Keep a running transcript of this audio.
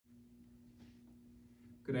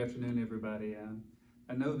Good afternoon, everybody.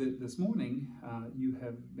 I know that this morning you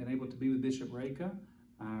have been able to be with Bishop Reka,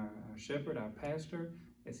 our shepherd, our pastor,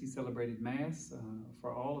 as he celebrated Mass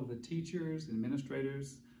for all of the teachers and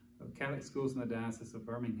administrators of Catholic schools in the Diocese of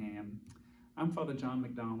Birmingham. I'm Father John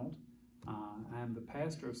McDonald. I am the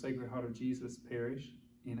pastor of Sacred Heart of Jesus Parish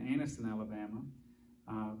in Anniston, Alabama.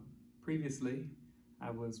 Previously,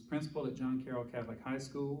 I was principal at John Carroll Catholic High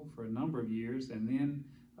School for a number of years, and then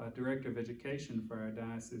Director of Education for our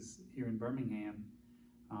diocese here in Birmingham.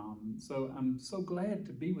 So I'm so glad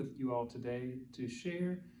to be with you all today to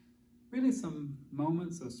share really some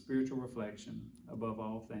moments of spiritual reflection above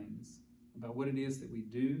all things, about what it is that we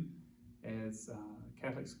do as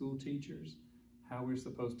Catholic school teachers, how we're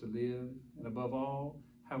supposed to live, and above all,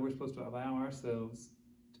 how we're supposed to allow ourselves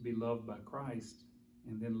to be loved by Christ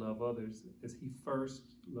and then love others as he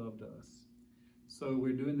first loved us. So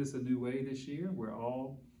we're doing this a new way this year. We're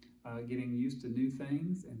all getting used to new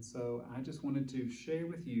things, and so I just wanted to share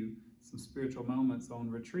with you some spiritual moments on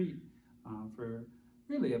retreat for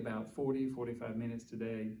really about 40-45 minutes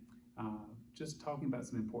today, just talking about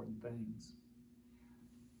some important things.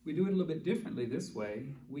 We do it a little bit differently this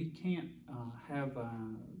way. We can't have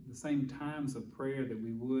the same times of prayer that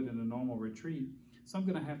we would in a normal retreat, so I'm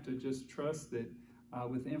going to have to just trust that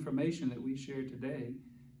with the information that we share today,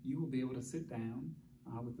 you will be able to sit down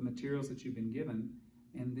with the materials that you've been given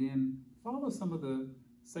and then follow some of the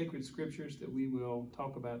sacred scriptures that we will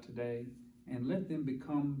talk about today and let them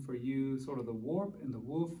become for you sort of the warp and the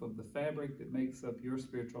woof of the fabric that makes up your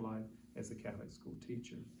spiritual life as a Catholic school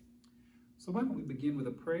teacher. So why don't we begin with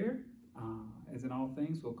a prayer? As in all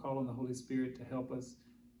things, we'll call on the Holy Spirit to help us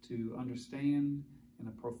to understand in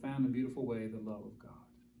a profound and beautiful way the love of God.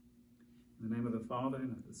 In the name of the Father,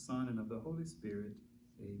 and of the Son, and of the Holy Spirit,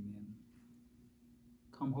 amen.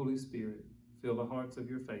 Come, Holy Spirit, fill the hearts of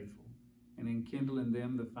your faithful, and enkindle in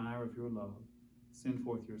them the fire of your love. Send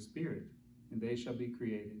forth your Spirit, and they shall be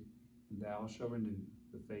created, and thou shalt renew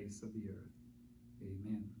the face of the earth.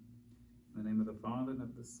 Amen. In the name of the Father, and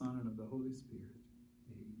of the Son, and of the Holy Spirit.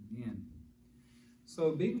 Amen.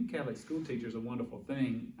 So being a Catholic school teacher is a wonderful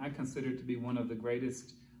thing. I consider it to be one of the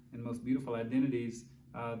greatest and most beautiful identities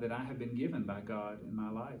that I have been given by God in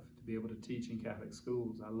my life, to be able to teach in Catholic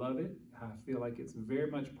schools. I love it. I feel like it's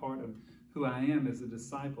very much part of who I am as a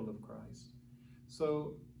disciple of Christ.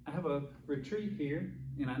 So I have a retreat here,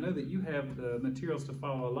 and I know that you have the materials to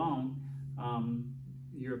follow along.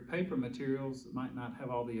 Your paper materials might not have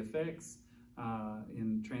all the effects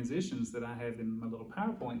in transitions that I have in my little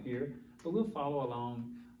PowerPoint here, but we'll follow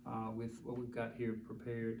along with what we've got here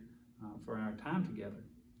prepared for our time together.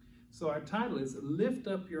 So our title is Lift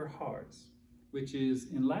Up Your Hearts, which is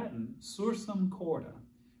in Latin, Sursum Corda,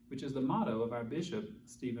 which is the motto of our Bishop,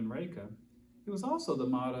 Stephen Reka. It was also the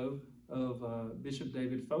motto of Bishop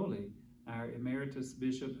David Foley, our emeritus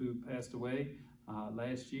bishop who passed away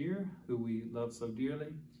last year, who we love so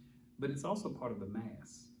dearly, but it's also part of the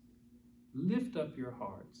Mass. Lift up your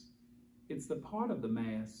hearts. It's the part of the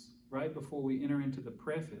Mass right before we enter into the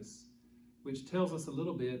preface, which tells us a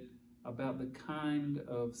little bit about the kind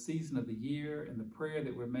of season of the year and the prayer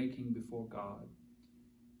that we're making before God.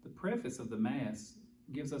 The preface of the Mass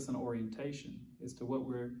gives us an orientation as to what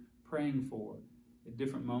we're praying for at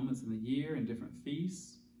different moments in the year and different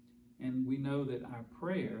feasts. And we know that our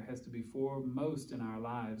prayer has to be foremost in our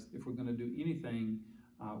lives if we're going to do anything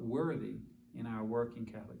worthy in our work in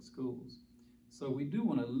Catholic schools. So we do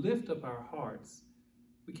want to lift up our hearts.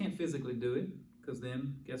 We can't physically do it, because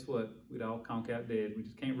then, guess what? We'd all conk out dead. We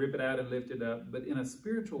just can't rip it out and lift it up. But in a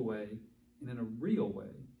spiritual way and in a real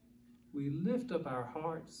way, we lift up our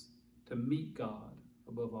hearts to meet God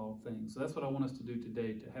above all things. So that's what I want us to do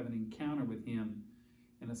today, to have an encounter with him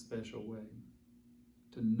in a special way.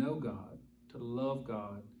 To know God, to love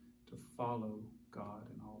God, to follow God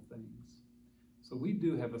in all things. So we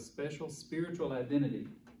do have a special spiritual identity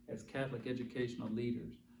as Catholic educational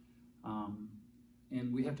leaders.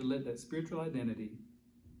 And we have to let that spiritual identity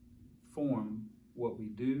form what we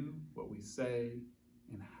do, what we say,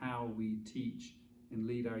 and how we teach and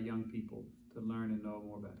lead our young people to learn and know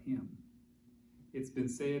more about him. It's been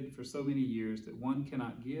said for so many years that one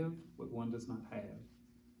cannot give what one does not have.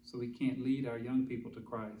 So we can't lead our young people to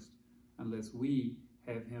Christ unless we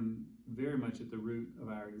have him very much at the root of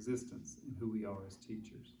our existence and who we are as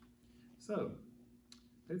teachers. So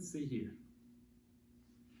let's see here.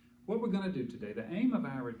 What we're going to do today, the aim of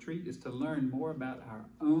our retreat is to learn more about our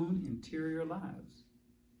own interior lives.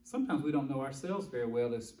 Sometimes we don't know ourselves very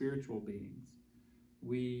well as spiritual beings.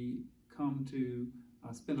 We come to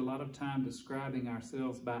spend a lot of time describing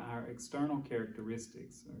ourselves by our external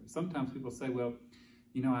characteristics. Or sometimes people say, well,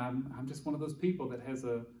 You know, I'm just one of those people that has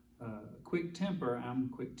a quick temper. I'm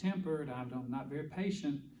quick-tempered. I'm not very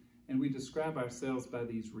patient. And we describe ourselves by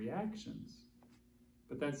these reactions.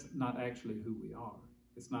 But that's not actually who we are.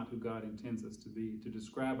 It's not who God intends us to be, to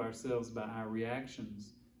describe ourselves by our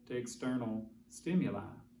reactions to external stimuli.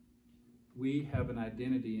 We have an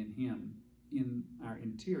identity in Him, in our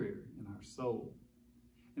interior, in our soul.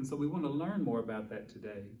 And so we want to learn more about that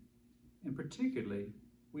today. And particularly,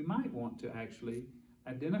 we might want to actually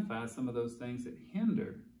identify some of those things that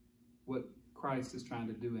hinder what Christ is trying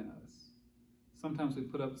to do in us. Sometimes we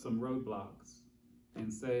put up some roadblocks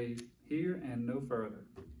and say, here and no further.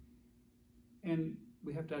 And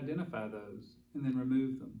we have to identify those and then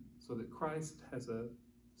remove them so that Christ has a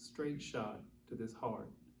straight shot to this heart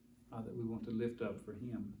that we want to lift up for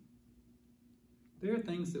Him. There are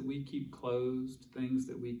things that we keep closed, things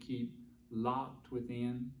that we keep locked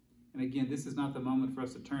within. And again, this is not the moment for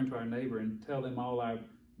us to turn to our neighbor and tell them all our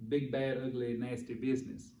big, bad, ugly, nasty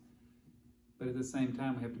business. But at the same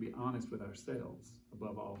time, we have to be honest with ourselves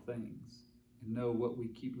above all things and know what we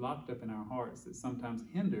keep locked up in our hearts that sometimes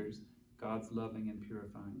hinders God's loving and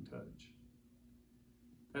purifying touch.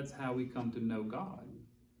 That's how we come to know God,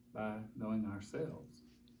 by knowing ourselves.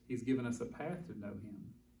 He's given us a path to know Him.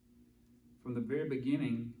 From the very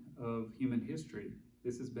beginning of human history,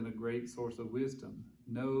 this has been a great source of wisdom.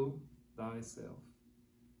 Know thyself.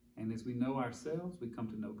 And as we know ourselves, we come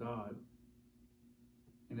to know God.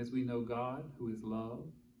 And as we know God, who is love,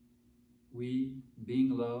 we, being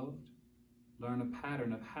loved, learn a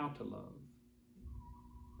pattern of how to love.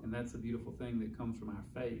 And that's a beautiful thing that comes from our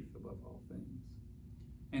faith above all things.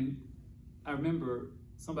 And I remember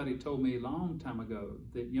somebody told me a long time ago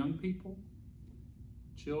that young people,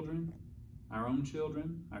 children, our own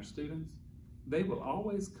children, our students, they will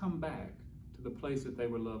always come back to the place that they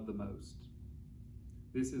were loved the most.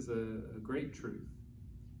 This is a great truth.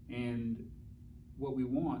 And what we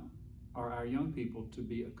want are our young people to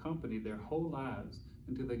be accompanied their whole lives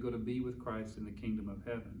until they go to be with Christ in the kingdom of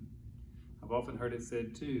heaven. I've often heard it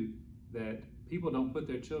said too that people don't put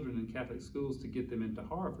their children in Catholic schools to get them into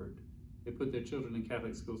Harvard. They put their children in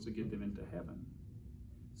Catholic schools to get them into heaven.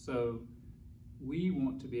 So we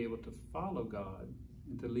want to be able to follow God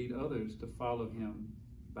and to lead others to follow Him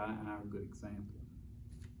by our good example.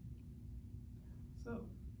 So,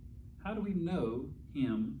 how do we know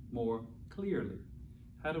Him more clearly?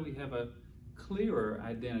 How do we have a clearer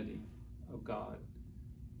identity of God?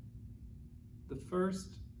 The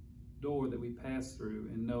first door that we pass through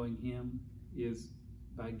in knowing Him is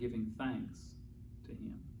by giving thanks to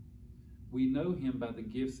Him. We know Him by the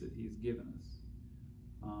gifts that He has given us.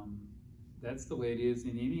 That's the way it is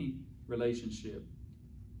in any relationship.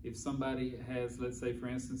 If somebody has, let's say for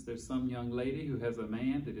instance, there's some young lady who has a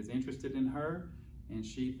man that is interested in her, and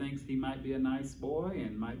she thinks he might be a nice boy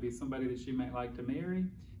and might be somebody that she might like to marry.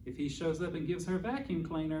 If he shows up and gives her a vacuum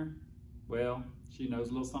cleaner, well, she knows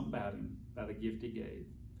a little something about him, by the gift he gave.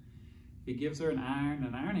 If he gives her an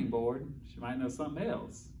ironing board, she might know something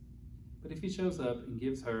else. But if he shows up and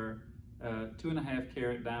gives her a 2.5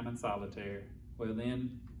 carat diamond solitaire, well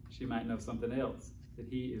then she might know something else, that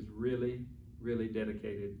he is really, really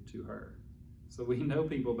dedicated to her. So we know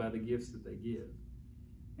people by the gifts that they give.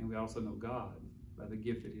 And we also know God by the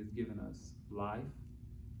gift that He has given us: life,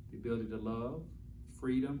 the ability to love,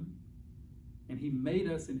 freedom, and He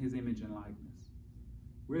made us in His image and likeness.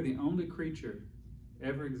 We're the only creature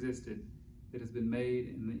ever existed that has been made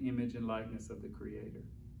in the image and likeness of the Creator.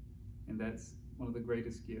 And that's one of the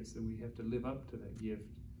greatest gifts, and we have to live up to that gift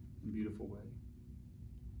in a beautiful way.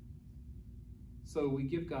 So we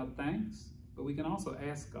give God thanks, but we can also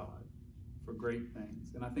ask God for great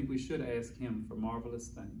things. And I think we should ask Him for marvelous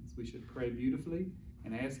things. We should pray beautifully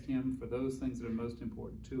and ask Him for those things that are most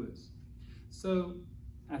important to us. So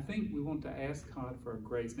I think we want to ask God for a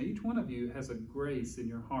grace. Now, each one of you has a grace in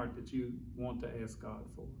your heart that you want to ask God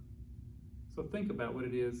for. So think about what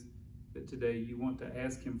it is that today you want to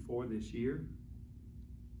ask Him for this year.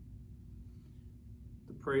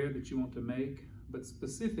 The prayer that you want to make, but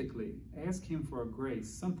specifically ask Him for a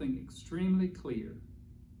grace, something extremely clear.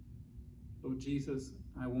 Lord Jesus,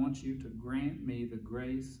 I want you to grant me the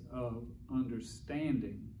grace of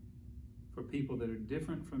understanding for people that are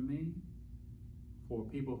different from me, for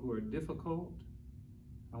people who are difficult.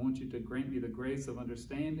 I want you to grant me the grace of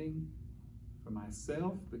understanding for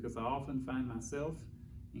myself, because I often find myself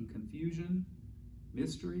in confusion,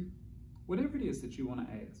 mystery, whatever it is that you want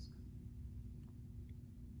to ask.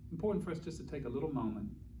 Important for us just to take a little moment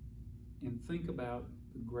and think about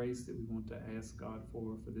the grace that we want to ask God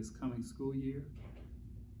for this coming school year,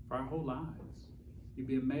 for our whole lives. You'd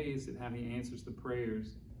be amazed at how He answers the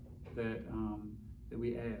prayers that that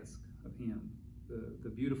we ask of him, the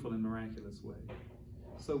beautiful and miraculous way.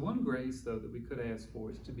 So one grace, though, that we could ask for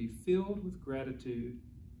is to be filled with gratitude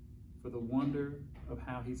for the wonder of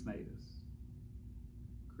how he's made us,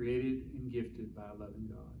 created and gifted by a loving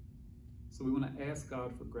God. So we want to ask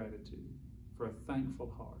God for gratitude, for a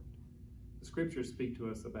thankful heart. The scriptures speak to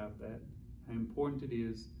us about that, how important it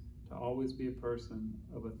is to always be a person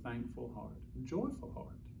of a thankful heart, a joyful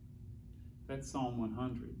heart. That's Psalm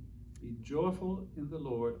 100. Be joyful in the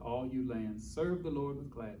Lord, all you lands. Serve the Lord with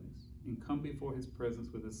gladness, and come before his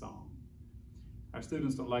presence with a song. Our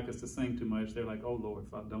students don't like us to sing too much. They're like, oh Lord,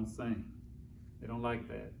 don't sing. They don't like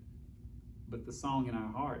that. But the song in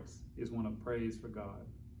our hearts is one of praise for God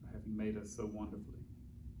for having made us so wonderfully.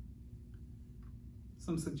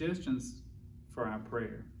 Some suggestions for our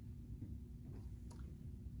prayer.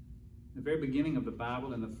 In the very beginning of the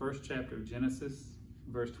Bible, in the first chapter of Genesis,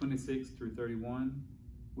 verse 26 through 31,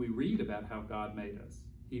 we read about how God made us.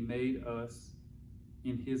 He made us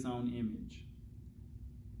in his own image.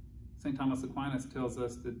 St. Thomas Aquinas tells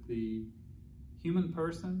us that the human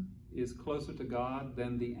person is closer to God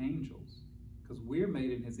than the angels, because we're made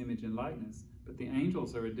in his image and likeness, but the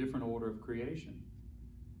angels are a different order of creation.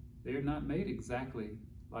 They're not made exactly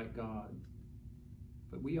like God,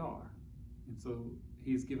 but we are. And so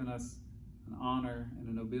he's given us an honor and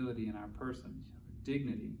a nobility in our person,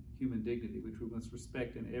 dignity, human dignity, which we must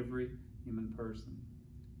respect in every human person,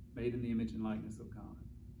 made in the image and likeness of God.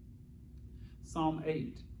 Psalm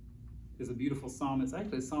 8 is a beautiful psalm. It's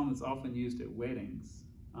actually a psalm that's often used at weddings.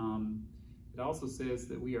 It also says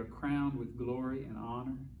that we are crowned with glory and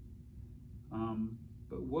honor.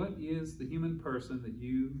 But what is the human person that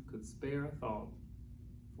you could spare a thought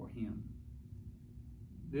for him?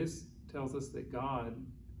 This tells us that God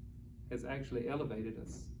has actually elevated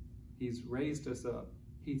us. He's raised us up.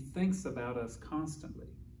 He thinks about us constantly.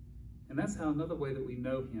 And that's how another way that we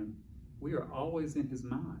know him. We are always in his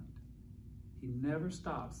mind. He never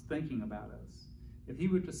stops thinking about us. If he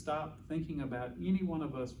were to stop thinking about any one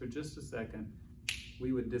of us for just a second,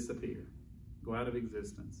 we would disappear, go out of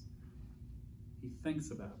existence. He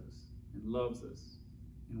thinks about us and loves us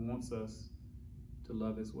and wants us to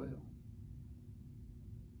love as well.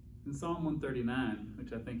 In Psalm 139,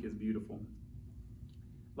 which I think is beautiful,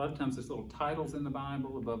 a lot of times there's little titles in the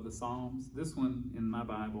Bible above the Psalms. This one in my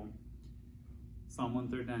Bible, Psalm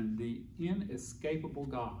 139, the inescapable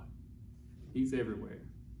God. He's everywhere.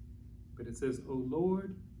 But it says, O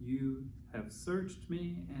Lord, you have searched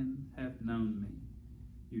me and have known me.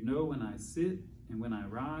 You know when I sit and when I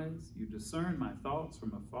rise. You discern my thoughts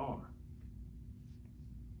from afar.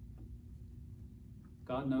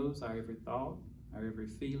 God knows our every thought, our every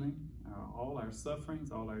feeling, all our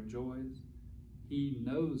sufferings, all our joys. He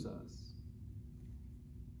knows us.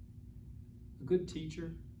 A good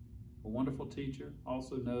teacher, a wonderful teacher,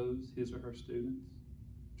 also knows his or her students,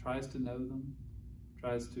 tries to know them,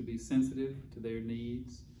 tries to be sensitive to their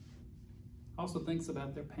needs, also thinks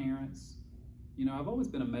about their parents. You know, I've always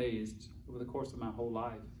been amazed over the course of my whole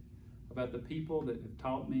life about the people that have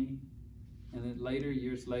taught me, and then later,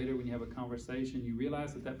 years later, when you have a conversation, you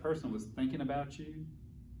realize that that person was thinking about you.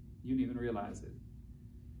 You didn't even realize it.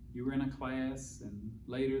 You were in a class, and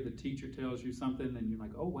later the teacher tells you something, and you're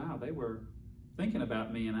like, oh wow, they were thinking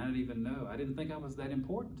about me, and I didn't even know. I didn't think I was that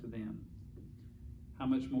important to them. How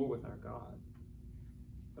much more with our God?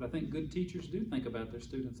 But I think good teachers do think about their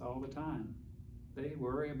students all the time. They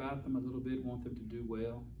worry about them a little bit, want them to do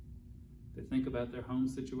well. They think about their home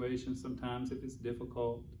situation sometimes if it's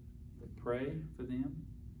difficult. They pray for them.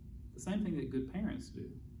 The same thing that good parents do,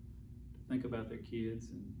 to think about their kids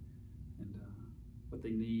and what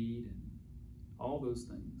they need and all those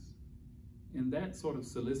things. And that sort of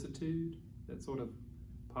solicitude, that sort of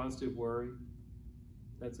positive worry,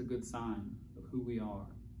 that's a good sign of who we are.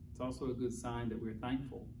 It's also a good sign that we're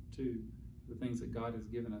thankful, too, for the things that God has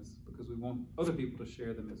given us, because we want other people to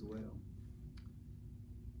share them as well.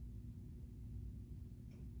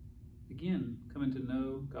 Again, coming to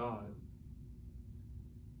know God,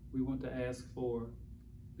 we want to ask for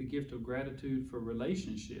the gift of gratitude for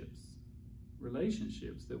relationships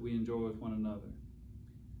that we enjoy with one another.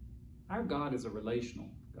 Our God is a relational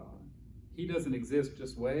God. He doesn't exist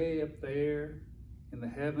just way up there in the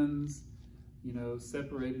heavens, you know,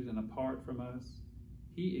 separated and apart from us.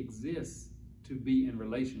 He exists to be in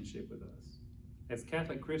relationship with us. As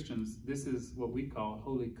Catholic Christians, this is what we call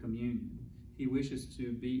Holy Communion. He wishes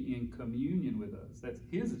to be in communion with us. That's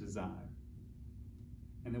his desire.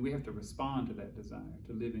 And then we have to respond to that desire,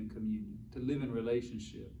 to live in communion, to live in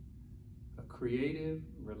relationship. A creative,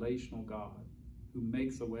 relational God who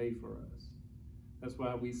makes a way for us. That's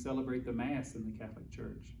why we celebrate the Mass in the Catholic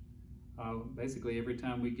Church. Basically, every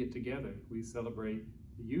time we get together, we celebrate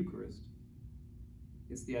the Eucharist.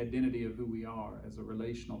 It's the identity of who we are as a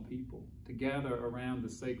relational people, to gather around the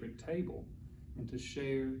sacred table and to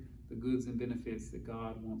share the goods and benefits that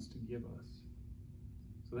God wants to give us.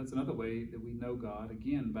 So that's another way that we know God,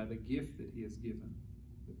 again, by the gift that he has given,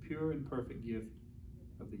 the pure and perfect gift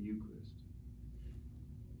of the Eucharist.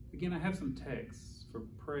 Again, I have some texts for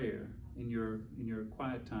prayer in your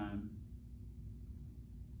quiet time.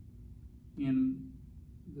 In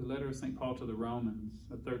the letter of St. Paul to the Romans,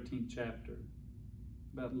 the 13th chapter,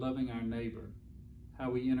 about loving our neighbor, how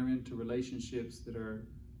we enter into relationships that are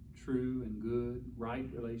true and good, right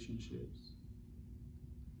relationships.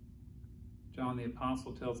 John the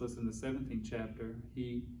Apostle tells us in the 17th chapter,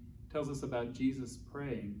 he tells us about Jesus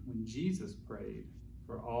praying, when Jesus prayed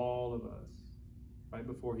for all of us, right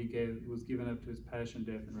before he was given up to his passion,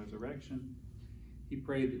 death, and resurrection. He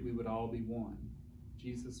prayed that we would all be one.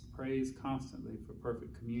 Jesus prays constantly for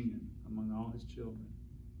perfect communion among all his children.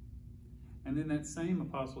 And then that same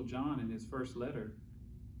Apostle John in his first letter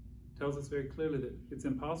tells us very clearly that it's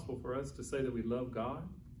impossible for us to say that we love God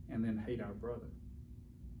and then hate our brother.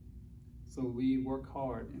 So we work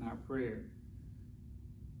hard in our prayer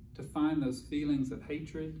to find those feelings of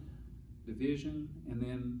hatred, division, and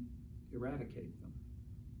then eradicate them.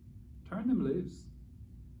 Turn them loose.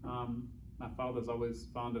 My father's always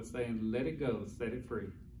fond of saying, let it go, set it free.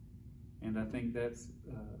 And I think that's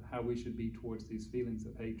how we should be towards these feelings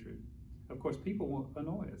of hatred. Of course, people will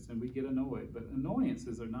annoy us, and we get annoyed, but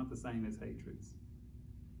annoyances are not the same as hatreds.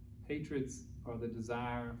 Hatreds are the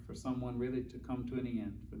desire for someone really to come to an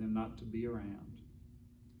end, for them not to be around.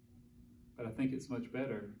 But I think it's much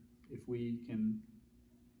better if we can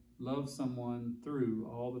love someone through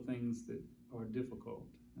all the things that are difficult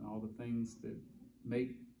and all the things that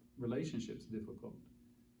make relationships difficult,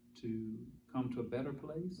 to come to a better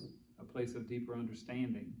place, a place of deeper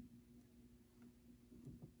understanding.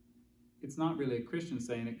 It's not really a Christian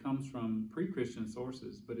saying, it comes from pre-Christian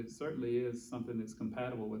sources, but it certainly is something that's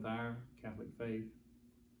compatible with our Catholic faith.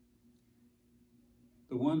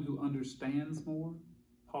 The one who understands more,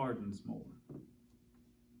 pardons more.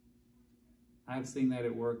 I've seen that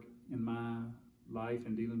at work in my life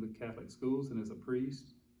in dealing with Catholic schools and as a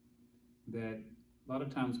priest, that a lot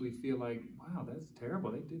of times we feel like, wow, that's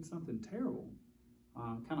terrible. They did something terrible.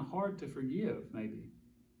 Kind of hard to forgive, maybe.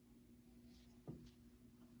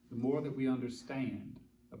 The more that we understand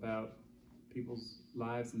about people's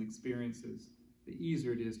lives and experiences, the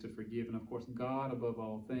easier it is to forgive. And of course, God, above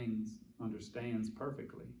all things, understands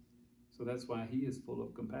perfectly. So that's why he is full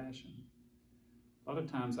of compassion. A lot of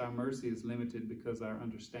times our mercy is limited because our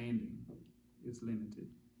understanding is limited.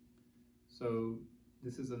 So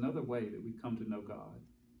this is another way that we come to know God,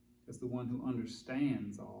 as the one who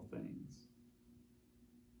understands all things.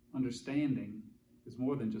 Understanding is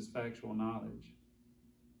more than just factual knowledge.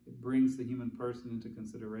 It brings the human person into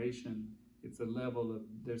consideration. There's a level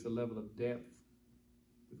of depth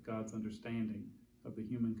with God's understanding of the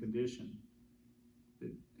human condition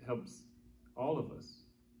that helps all of us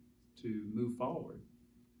to move forward.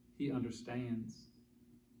 He understands,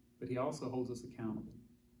 but he also holds us accountable,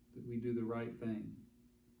 that we do the right thing.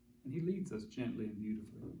 And he leads us gently and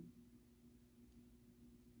beautifully.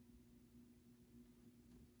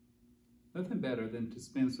 Nothing better than to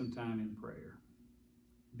spend some time in prayer.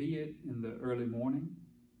 Be it in the early morning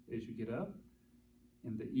as you get up,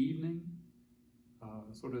 in the evening,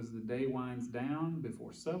 sort of as the day winds down,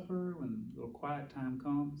 before supper, when a little quiet time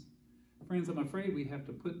comes. Friends, I'm afraid we have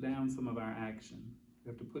to put down some of our action. We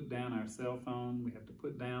have to put down our cell phone. We have to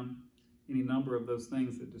put down any number of those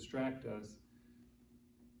things that distract us.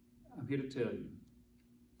 I'm here to tell you,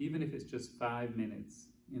 even if it's just 5 minutes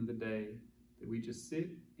in the day, that we just sit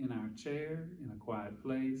in our chair in a quiet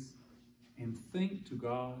place and think to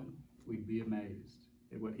God, we'd be amazed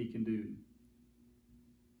at what he can do.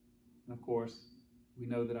 And of course, we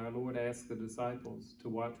know that our Lord asked the disciples to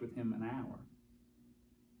watch with him an hour.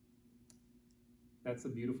 That's a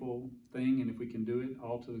beautiful thing, and if we can do it,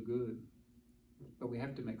 all to the good. But we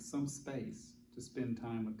have to make some space to spend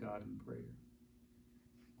time with God in prayer.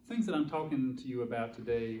 Things that I'm talking to you about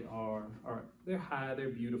today they're high, they're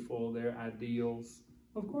beautiful, they're ideals.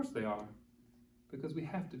 Of course they are, because we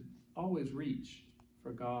have to always reach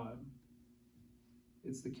for God.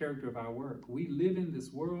 It's the character of our work. We live in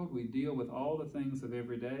this world, we deal with all the things of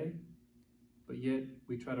every day, but yet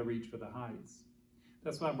we try to reach for the heights.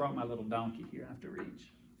 That's why I brought my little donkey here. I have to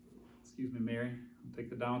reach. Excuse me, Mary. I'll take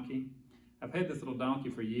the donkey. I've had this little donkey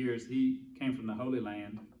for years. He came from the Holy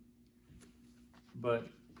Land. But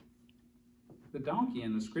the donkey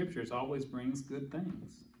in the scriptures always brings good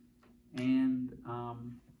things. And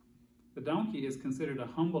The donkey is considered a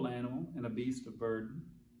humble animal and a beast of burden.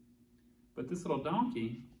 But this little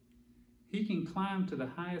donkey, he can climb to the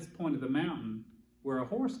highest point of the mountain where a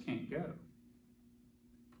horse can't go.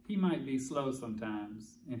 He might be slow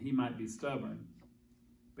sometimes, and he might be stubborn,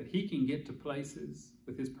 but he can get to places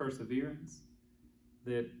with his perseverance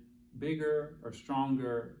that bigger or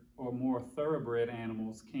stronger or more thoroughbred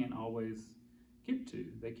animals can't always get to.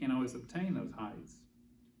 They can't always obtain those heights.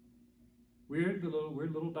 We're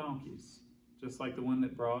little donkeys, just like the one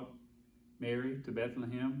that brought Mary to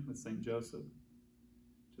Bethlehem with St. Joseph,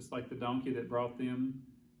 just like the donkey that brought them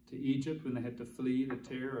to Egypt when they had to flee the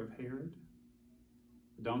terror of Herod,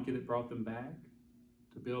 the donkey that brought them back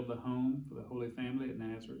to build the home for the Holy Family at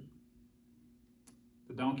Nazareth,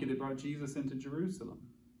 the donkey that brought Jesus into Jerusalem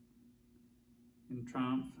in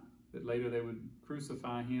triumph that later they would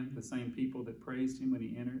crucify him, the same people that praised him when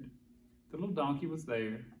he entered. The little donkey was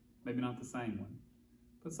there, maybe not the same one,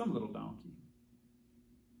 but some little donkey.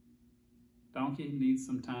 Donkey needs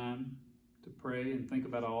some time to pray and think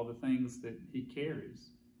about all the things that he carries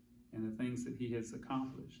and the things that he has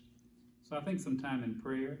accomplished. So I think some time in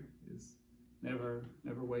prayer is never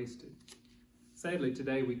wasted. Sadly,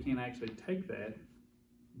 today we can't actually take that,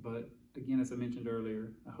 but again, as I mentioned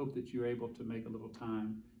earlier, I hope that you're able to make a little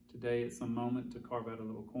time today at some moment to carve out a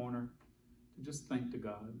little corner to just thank to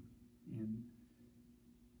God and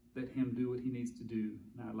let him do what he needs to do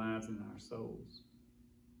in our lives and in our souls.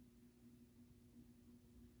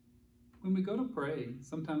 When we go to pray,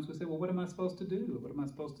 sometimes we say, well, what am I supposed to do? What am I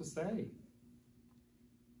supposed to say?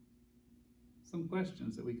 Some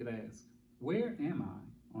questions that we could ask. Where am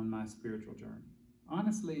I on my spiritual journey?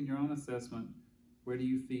 Honestly, in your own assessment, where do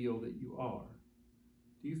you feel that you are?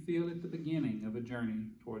 Do you feel at the beginning of a journey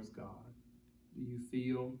towards God? Do you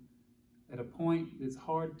feel at a point that's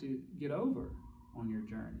hard to get over on your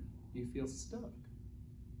journey? Do you feel stuck?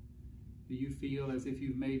 Do you feel as if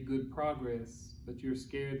you've made good progress, but you're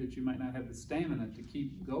scared that you might not have the stamina to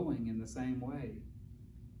keep going in the same way?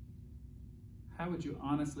 How would you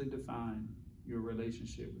honestly define your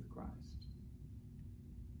relationship with Christ?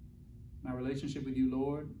 My relationship with you,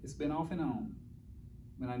 Lord, it's been off and on.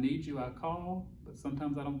 When I need you, I call, but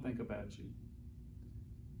sometimes I don't think about you.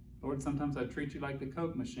 Lord, sometimes I treat you like the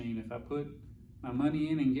Coke machine. If I put my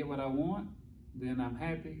money in and get what I want, then I'm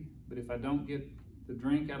happy. But if I don't get the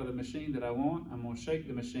drink out of the machine that I want, I'm going to shake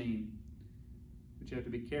the machine. But you have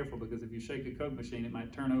to be careful, because if you shake a Coke machine, it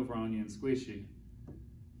might turn over on you and squish you.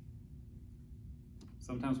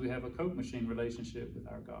 Sometimes we have a Coke machine relationship with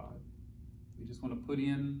our God. We just want to put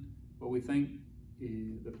in what we think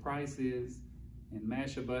the price is and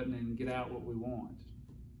mash a button and get out what we want.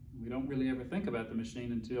 We don't really ever think about the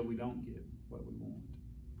machine until we don't get what we want.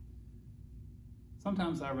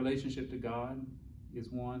 Sometimes our relationship to God is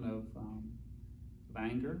one of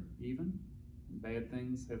anger, even. Bad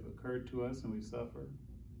things have occurred to us and we suffer.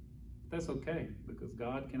 That's okay, because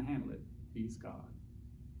God can handle it. He's God.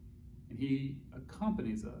 And he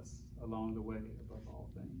accompanies us along the way above all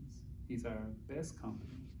things. He's our best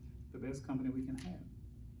company, the best company we can have.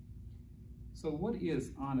 So what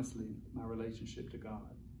is, honestly, my relationship to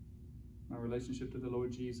God? My relationship to the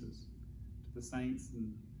Lord Jesus, to the saints,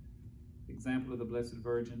 and the example of the Blessed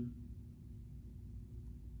Virgin?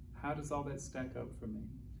 How does all that stack up for me?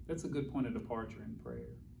 That's a good point of departure in prayer.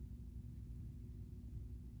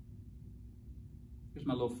 Here's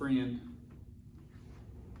my little friend.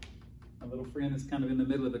 My little friend is kind of in the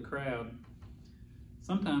middle of the crowd.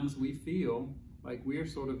 Sometimes we feel like we're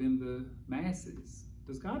sort of in the masses.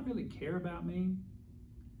 Does God really care about me?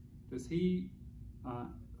 Does he,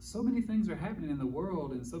 so many things are happening in the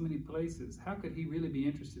world in so many places. How could he really be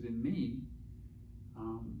interested in me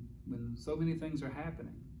when so many things are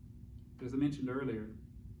happening? But as I mentioned earlier,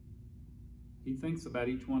 he thinks about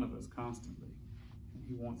each one of us constantly. And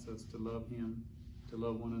he wants us to love him, to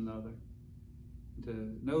love one another, and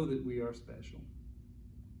to know that we are special.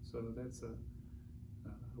 So that's a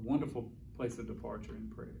wonderful place of departure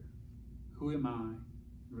in prayer. Who am I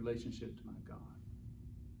in relationship to my God?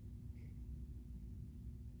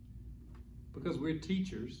 Because we're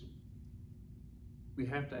teachers, we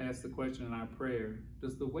have to ask the question in our prayer,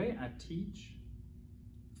 does the way I teach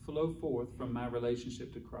flow forth from my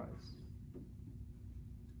relationship to Christ?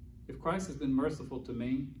 If Christ has been merciful to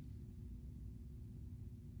me,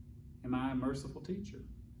 am I a merciful teacher?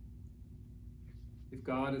 If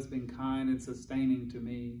God has been kind and sustaining to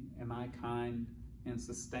me, am I kind and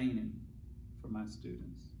sustaining for my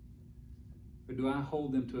students? Or do I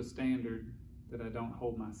hold them to a standard that I don't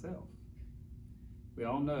hold myself? We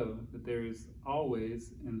all know that there is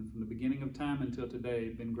always, and from the beginning of time until today,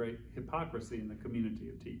 been great hypocrisy in the community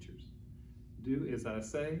of teachers. Do as I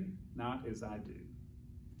say, not as I do.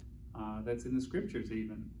 That's in the scriptures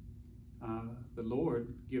even. The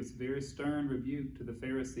Lord gives very stern rebuke to the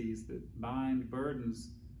Pharisees that bind burdens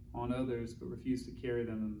on others but refuse to carry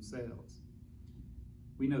them themselves.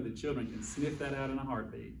 We know that children can sniff that out in a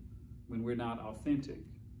heartbeat when we're not authentic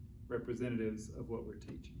representatives of what we're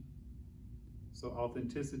teaching. So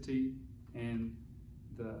authenticity and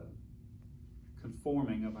the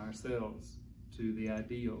conforming of ourselves to the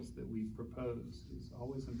ideals that we propose is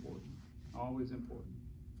always important, always important.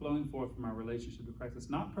 Flowing forth from our relationship to Christ. It's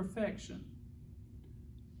not perfection,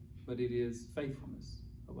 but it is faithfulness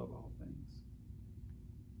above all things.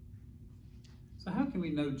 So how can we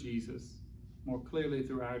know Jesus more clearly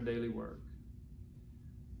through our daily work?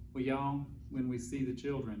 Well, y'all, when we see the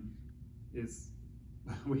children,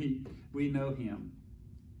 we know him.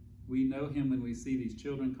 We know him when we see these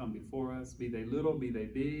children come before us, be they little, be they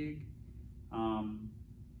big.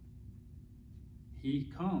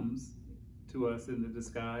 He comes to us in the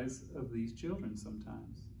disguise of these children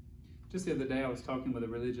sometimes. Just the other day I was talking with a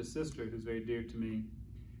religious sister who's very dear to me,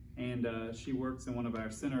 and she works in one of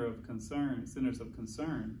our centers of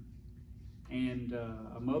concern, and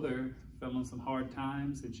a mother fell on some hard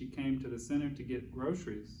times, and she came to the center to get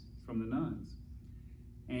groceries from the nuns.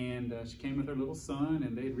 And she came with her little son,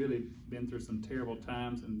 and they'd really been through some terrible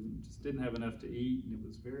times and just didn't have enough to eat, and it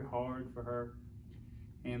was very hard for her.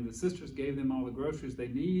 And the sisters gave them all the groceries they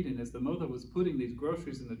need, and as the mother was putting these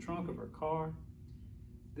groceries in the trunk of her car,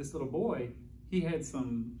 this little boy, he had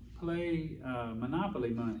some play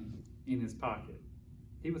Monopoly money in his pocket.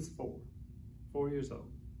 He was 4 years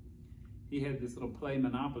old. He had this little play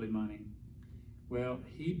Monopoly money. Well,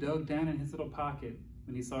 he dug down in his little pocket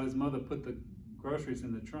when he saw his mother put the groceries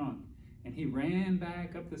in the trunk, and he ran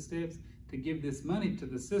back up the steps to give this money to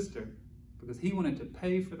the sister because he wanted to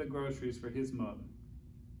pay for the groceries for his mother.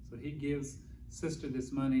 So he gives sister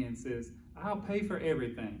this money and says, "I'll pay for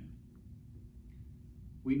everything."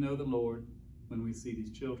 We know the Lord when we see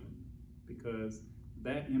these children, because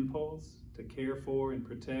that impulse to care for and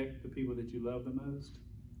protect the people that you love the most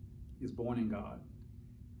is born in God,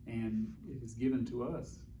 and it is given to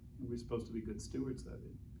us, and we're supposed to be good stewards of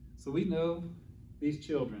it. So we know these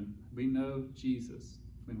children, we know Jesus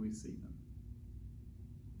when we see them.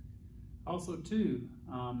 Also too,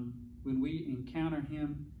 when we encounter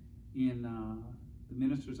him in the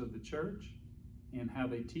ministers of the church and how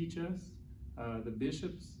they teach us, the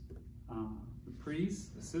bishops, the priests,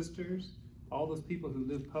 the sisters, all those people who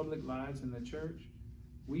live public lives in the church,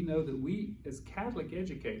 we know that we, as Catholic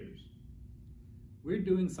educators, we're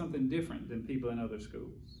doing something different than people in other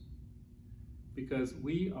schools, because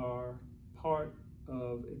we are part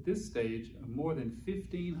of, at this stage, a more than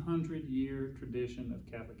 1,500-year tradition of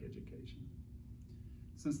Catholic education.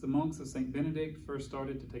 Since the monks of St. Benedict first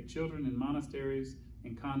started to take children in monasteries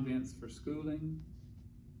and convents for schooling,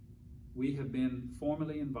 we have been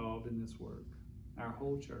formally involved in this work, our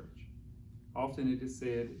whole church. Often it is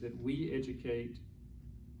said that we educate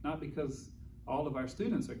not because all of our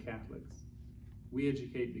students are Catholics, we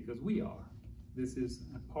educate because we are. This is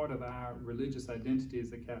a part of our religious identity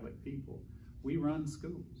as a Catholic people. We run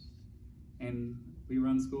schools, and we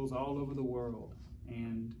run schools all over the world,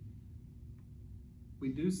 and we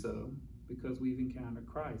do so because we've encountered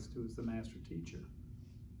Christ, who is the master teacher,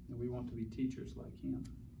 and we want to be teachers like him.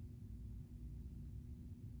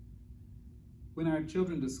 When our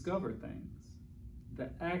children discover things,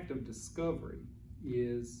 the act of discovery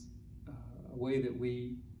is a way that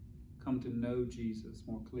we come to know Jesus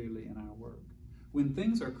more clearly in our work. When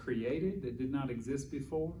things are created that did not exist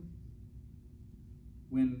before,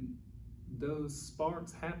 when those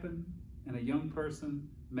sparks happen and a young person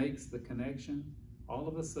makes the connection, all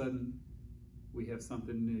of a sudden we have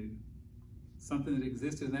something new. Something that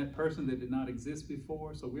existed in that person that did not exist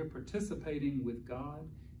before. So we're participating with God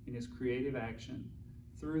in his creative action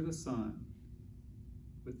through the Son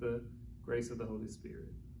with the grace of the Holy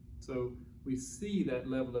Spirit. So we see that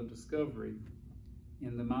level of discovery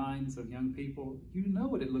in the minds of young people. You know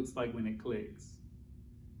what it looks like when it clicks.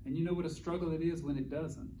 And you know what a struggle it is when it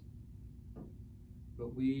doesn't.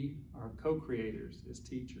 But we are co-creators as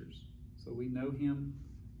teachers. So we know him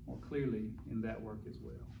more clearly in that work as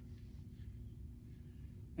well.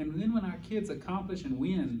 And then when our kids accomplish and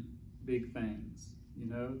win big things, you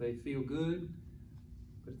know, they feel good,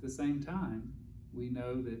 but at the same time, we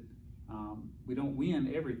know that we don't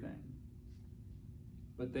win everything.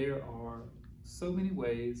 But there are so many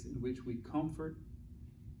ways in which we comfort,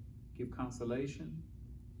 give consolation,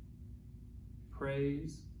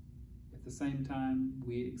 praise. At the same time,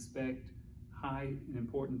 we expect high and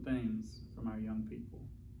important things from our young people.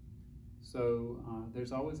 So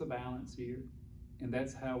there's always a balance here, And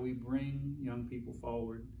that's how we bring young people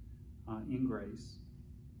forward in grace,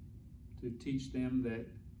 to teach them that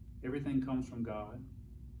everything comes from God,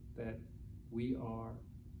 that we are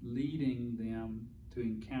leading them to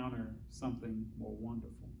encounter something more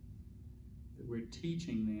wonderful, that we're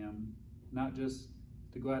teaching them not just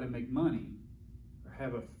to go out and make money or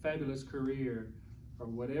have a fabulous career or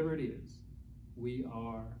whatever it is. We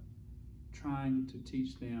are trying to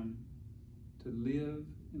teach them to live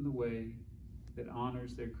in the way that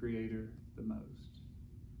honors their Creator the most.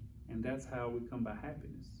 And that's how we come by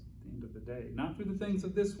happiness at the end of the day. Not through the things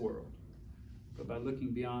of this world, but by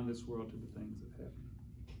looking beyond this world to the things of heaven.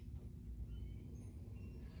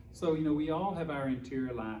 So, we all have our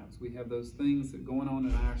interior lives. We have those things that are going on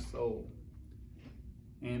in our soul.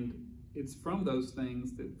 And it's from those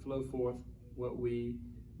things that flow forth what we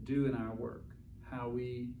do in our work, how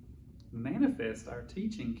we manifest our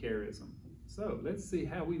teaching charism. So let's see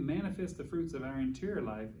how we manifest the fruits of our interior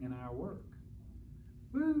life in our work.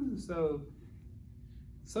 Woo! So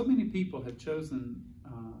many people have chosen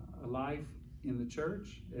a life in the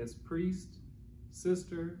church as priest,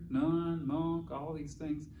 sister, nun, monk, all these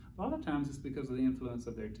things. A lot of times it's because of the influence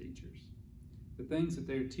of their teachers. The things that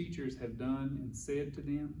their teachers have done and said to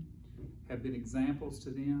them, have been examples to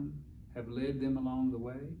them, have led them along the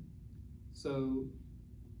way. So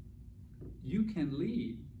you can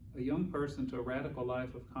lead a young person to a radical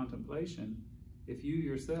life of contemplation if you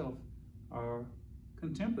yourself are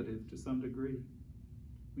contemplative to some degree.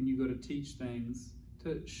 When you go to teach things,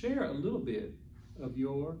 to share a little bit of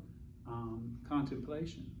your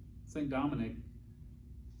contemplation. St. Dominic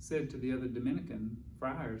said to the other Dominican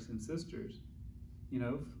friars and sisters,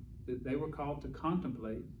 that they were called to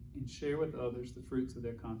contemplate and share with others the fruits of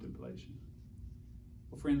their contemplation.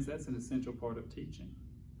 Well, friends, that's an essential part of teaching.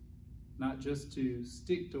 Not just to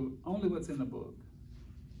stick to only what's in the book,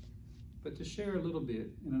 but to share a little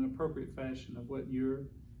bit in an appropriate fashion of what your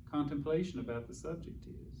contemplation about the subject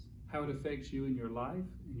is, how it affects you in your life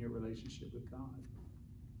and your relationship with God.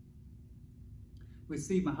 We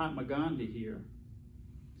see Mahatma Gandhi here.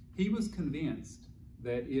 He was convinced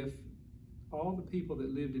that if all the people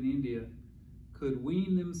that lived in India could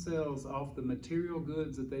wean themselves off the material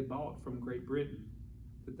goods that they bought from Great Britain,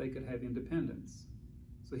 that they could have independence.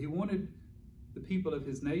 So he wanted the people of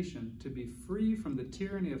his nation to be free from the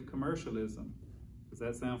tyranny of commercialism. Does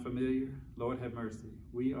that sound familiar? Lord have mercy.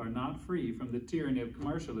 We are not free from the tyranny of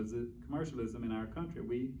commercialism in our country.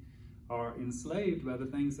 We are enslaved by the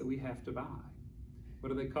things that we have to buy. What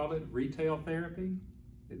do they call it? Retail therapy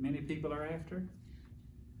that many people are after.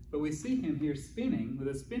 But we see him here spinning with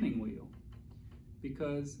a spinning wheel,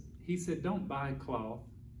 because he said, don't buy cloth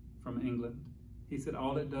from England. He said,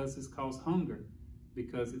 all it does is cause hunger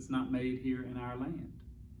because it's not made here in our land.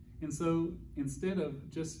 And so instead of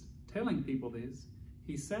just telling people this,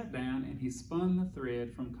 he sat down and he spun the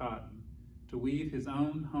thread from cotton to weave his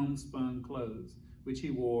own homespun clothes, which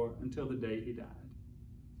he wore until the day he died.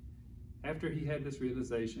 After he had this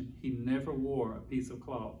realization, he never wore a piece of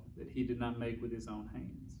cloth that he did not make with his own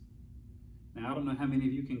hands. Now, I don't know how many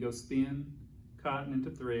of you can go spin cotton into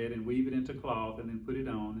thread and weave it into cloth and then put it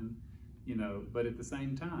on, and but at the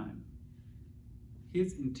same time,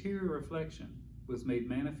 his interior reflection was made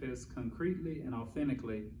manifest concretely and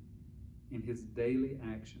authentically in his daily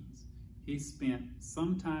actions. He spent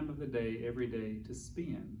some time of the day, every day, to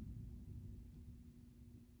spin.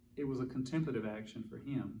 It was a contemplative action for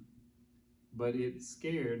him, but it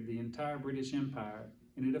scared the entire British Empire,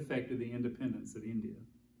 and it affected the independence of India.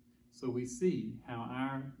 So we see how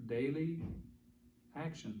our daily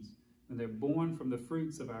actions, when they're born from the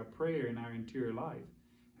fruits of our prayer in our interior life,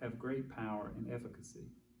 have great power and efficacy.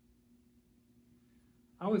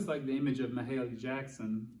 I always like the image of Mahalia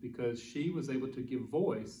Jackson because she was able to give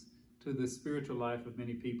voice to the spiritual life of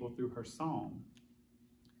many people through her song.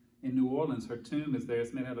 In New Orleans, her tomb is there.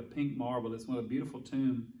 It's made out of pink marble. It's one of a beautiful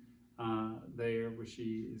tomb there where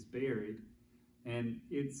she is buried. And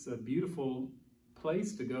it's a beautiful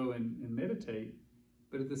place to go and meditate.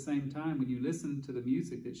 But at the same time, when you listen to the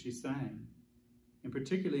music that she sang, and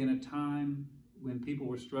particularly in a time when people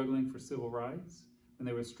were struggling for civil rights, when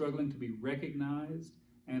they were struggling to be recognized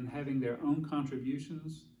and having their own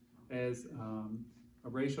contributions as a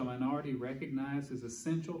racial minority recognized as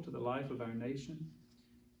essential to the life of our nation,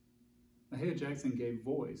 Mahalia Jackson gave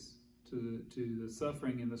voice to the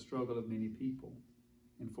suffering and the struggle of many people.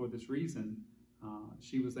 And for this reason,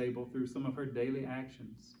 she was able, through some of her daily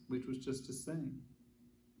actions, which was just to sing,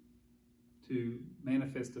 to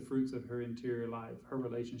manifest the fruits of her interior life, her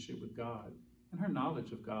relationship with God, and her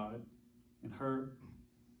knowledge of God, and her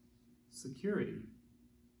security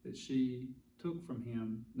that she took from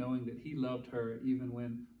him, knowing that he loved her even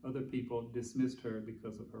when other people dismissed her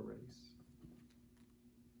because of her race.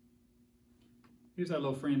 Here's our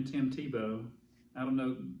little friend Tim Tebow. I don't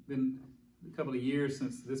know, been a couple of years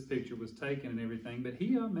since this picture was taken and everything, but he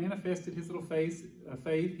manifested his little faith.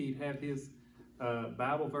 He'd have his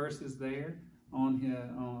Bible verses there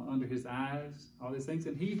under his eyes, all these things,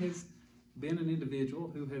 and he has been an individual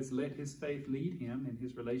who has let his faith lead him in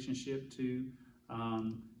his relationship to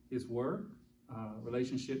his work,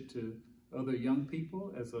 relationship to other young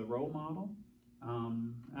people as a role model.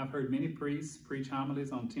 I've heard many priests preach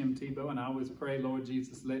homilies on Tim Tebow, and I always pray, Lord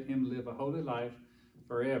Jesus, let him live a holy life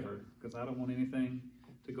forever, because I don't want anything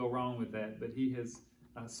to go wrong with that. But he has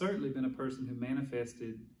certainly been a person who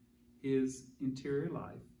manifested his interior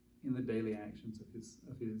life in the daily actions of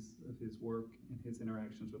his work and his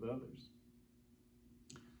interactions with others.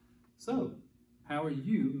 So, how are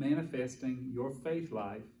you manifesting your faith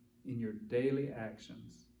life in your daily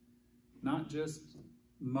actions? Not just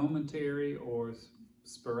momentary or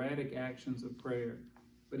sporadic actions of prayer,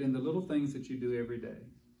 but in the little things that you do every day.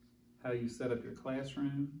 How you set up your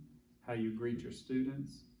classroom, how you greet your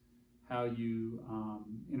students, how you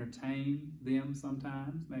entertain them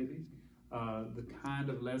sometimes, maybe, the kind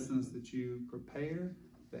of lessons that you prepare,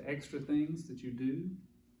 the extra things that you do.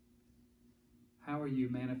 How are you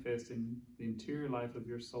manifesting the interior life of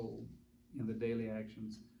your soul in the daily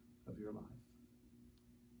actions of your life?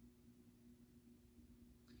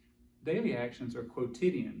 Daily actions are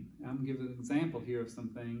quotidian. I'm going to give an example here of some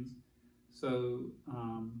things. So,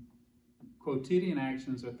 quotidian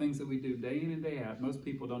actions are things that we do day in and day out. Most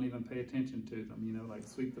people don't even pay attention to them, like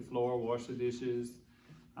sweep the floor, wash the dishes,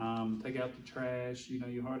 take out the trash.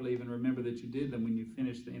 You hardly even remember that you did them when you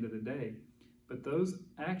finish the end of the day. But those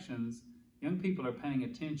actions, young people are paying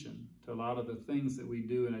attention to a lot of the things that we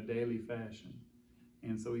do in a daily fashion.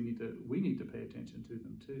 And so we need to pay attention to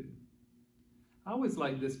them too. I always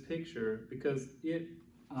like this picture because it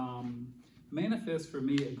manifests for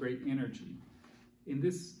me a great energy. In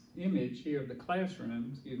this image here of the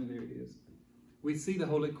classroom, there it is, we see the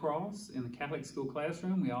Holy Cross in the Catholic school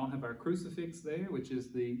classroom. We all have our crucifix there, which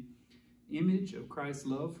is the image of Christ's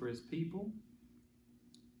love for his people.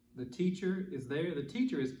 The teacher is there. The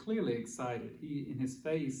teacher is clearly excited. In his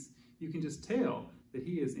face, you can just tell that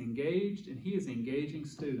he is engaged, and he is engaging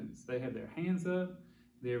students. They have their hands up.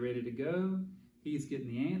 They're ready to go. He's getting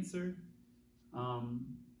the answer. And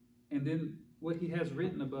then what he has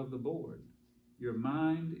written above the board: your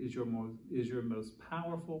mind is your most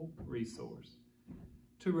powerful resource.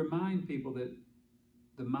 To remind people that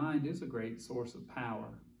the mind is a great source of power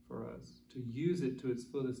for us, to use it to its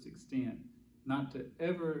fullest extent, not to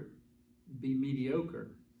ever be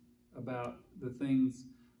mediocre about the things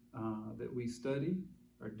that we study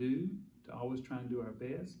or do, to always try and do our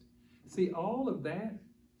best. See, all of that,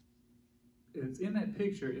 it's in that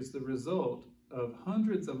picture, is the result of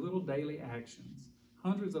hundreds of little daily actions,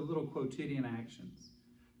 hundreds of little quotidian actions,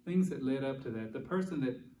 things that led up to that. The person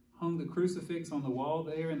that hung the crucifix on the wall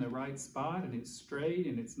there in the right spot, and it's straight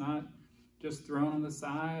and it's not just thrown on the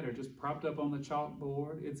side or just propped up on the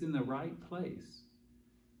chalkboard. It's in the right place.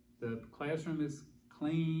 The classroom is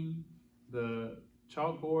clean. The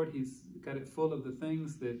chalkboard, he's got it full of the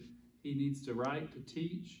things that he needs to write to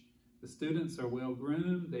teach. The students are well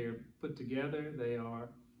groomed. They are put together. They are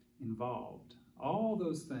involved. All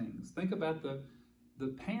those things. Think about the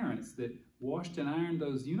parents that washed and ironed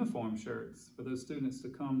those uniform shirts for those students to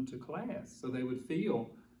come to class so they would feel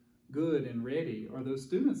good and ready, or those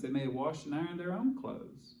students that may have washed and ironed their own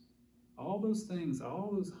clothes. All those things, all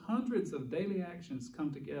those hundreds of daily actions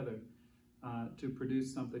come together to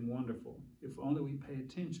produce something wonderful, if only we pay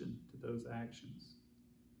attention to those actions.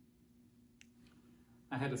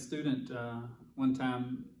 I had a student one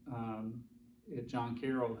time at John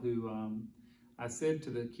Carroll who I said to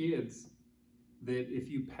the kids that if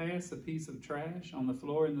you pass a piece of trash on the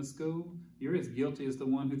floor in the school, you're as guilty as the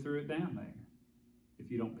one who threw it down there if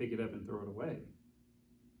you don't pick it up and throw it away.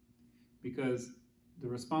 Because the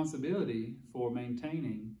responsibility for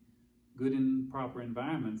maintaining good and proper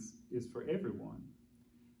environments is for everyone.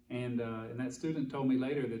 And that student told me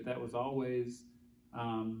later that was always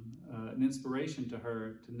an inspiration to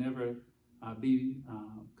her to never be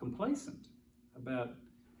complacent about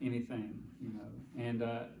anything,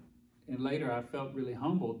 And later I felt really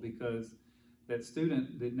humbled because that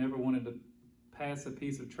student that never wanted to pass a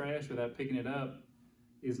piece of trash without picking it up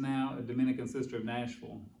is now a Dominican sister of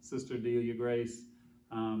Nashville, Sister Delia Grace,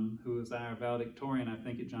 who was our valedictorian, I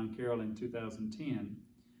think, at John Carroll in 2010.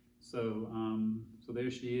 So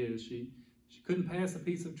there she is. She couldn't pass a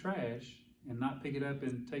piece of trash, and not pick it up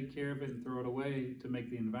and take care of it and throw it away to make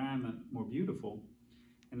the environment more beautiful.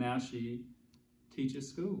 And now she teaches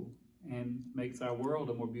school and makes our world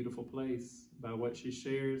a more beautiful place by what she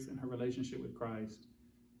shares in her relationship with Christ,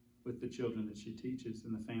 with the children that she teaches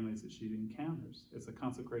and the families that she encounters as a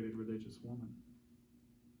consecrated religious woman.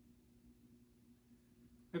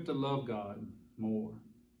 We have to love God more.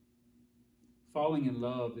 Falling in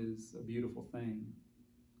love is a beautiful thing.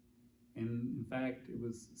 And in fact, it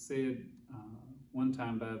was said one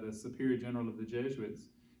time by the Superior General of the Jesuits.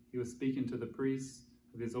 He was speaking to the priests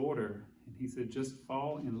of his order, and he said, just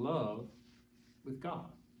fall in love with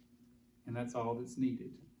God. And that's all that's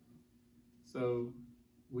needed. So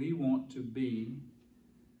we want to be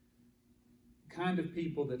the kind of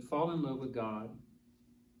people that fall in love with God,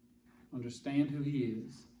 understand who he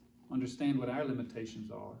is, understand what our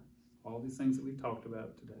limitations are, all these things that we've talked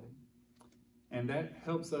about today. And that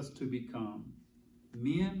helps us to become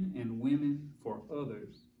men and women for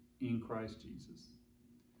others in Christ Jesus.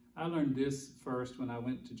 I learned this first when I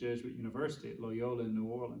went to Jesuit University at Loyola in New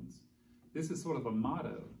Orleans. This is sort of a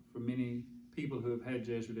motto for many people who have had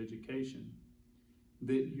Jesuit education,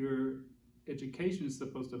 that your education is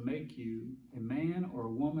supposed to make you a man or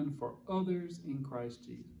a woman for others in Christ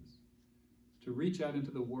Jesus, to reach out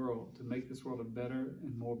into the world, to make this world a better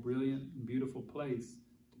and more brilliant and beautiful place,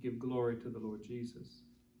 to give glory to the Lord Jesus.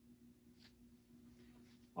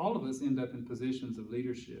 All of us end up in positions of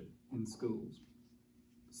leadership in schools.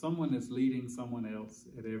 Someone is leading someone else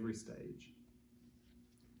at every stage.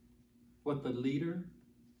 What the leader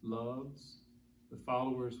loves, the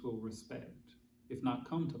followers will respect, if not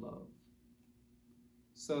come to love.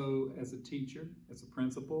 So as a teacher, as a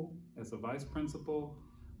principal, as a vice principal,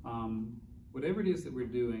 whatever it is that we're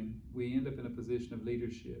doing, we end up in a position of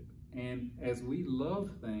leadership. And as we love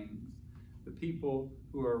things, the people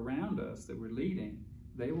who are around us that we're leading,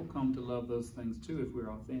 they will come to love those things too if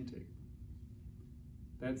we're authentic.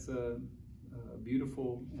 That's a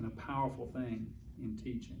beautiful and a powerful thing in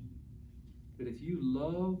teaching. That if you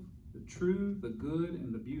love the true, the good,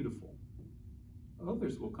 and the beautiful,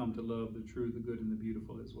 others will come to love the true, the good, and the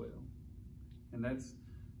beautiful as well. And that's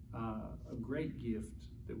a great gift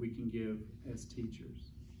that we can give as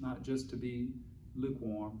teachers, not just to be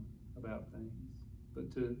lukewarm about things,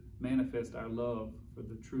 but to manifest our love for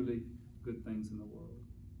the truly good things in the world.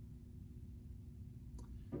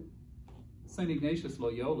 St. Ignatius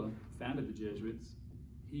Loyola founded the Jesuits.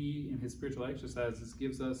 He, in his spiritual exercises,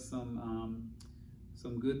 gives us some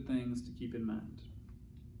good things to keep in mind.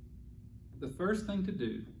 The first thing to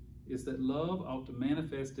do is that love ought to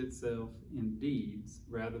manifest itself in deeds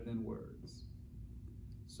rather than words.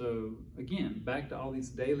 So again, back to all these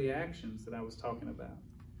daily actions that I was talking about.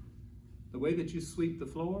 The way that you sweep the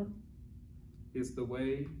floor is the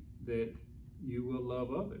way that you will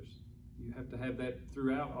love others. You have to have that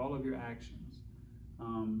throughout all of your actions.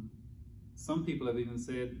 Some people have even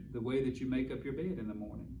said the way that you make up your bed in the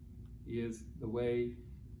morning is the way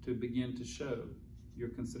to begin to show your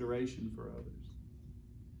consideration for others.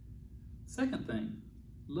 Second thing,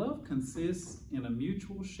 love consists in a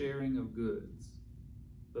mutual sharing of goods.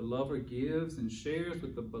 The lover gives and shares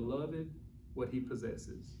with the beloved what he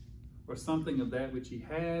possesses, or something of that which he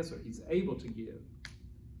has or he's able to give.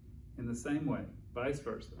 In the same way, vice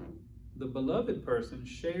versa, the beloved person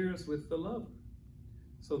shares with the lover.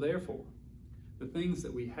 So therefore, the things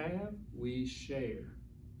that we have, we share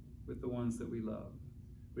with the ones that we love.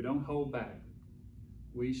 We don't hold back.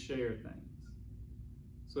 We share things.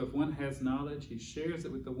 So if one has knowledge, he shares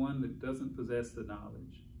it with the one that doesn't possess the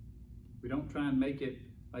knowledge. We don't try and make it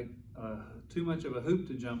like too much of a hoop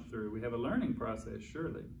to jump through. We have a learning process,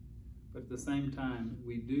 surely. But at the same time,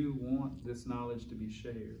 we do want this knowledge to be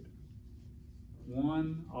shared.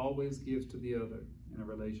 One always gives to the other in a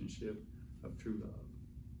relationship of true love.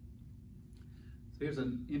 So here's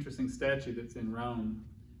an interesting statue that's in Rome.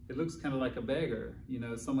 It looks kind of like a beggar, you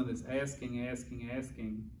know, someone that's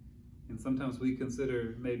asking. And sometimes we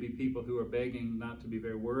consider maybe people who are begging not to be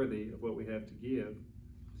very worthy of what we have to give.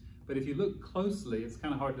 But if you look closely, it's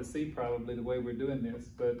kind of hard to see probably the way we're doing this,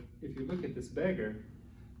 but if you look at this beggar,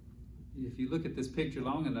 if you look at this picture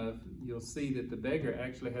long enough, you'll see that the beggar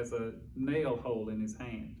actually has a nail hole in his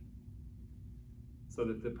hand. So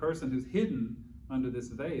that the person who's hidden under this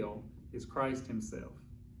veil is Christ himself.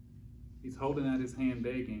 He's holding out his hand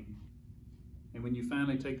begging. And when you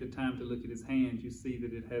finally take the time to look at his hand, you see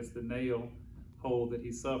that it has the nail hole that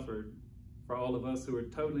he suffered for all of us who are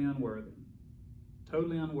totally unworthy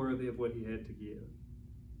of what he had to give.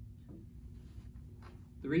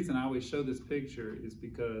 The reason I always show this picture is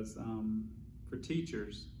because for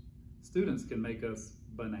teachers, students can make us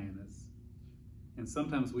bananas. And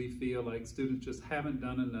sometimes we feel like students just haven't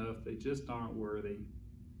done enough, they just aren't worthy.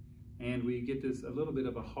 And we get this a little bit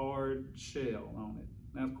of a hard shell on it.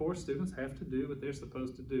 Now, of course, students have to do what they're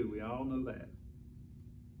supposed to do. We all know that.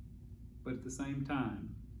 But at the same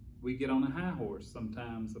time, we get on a high horse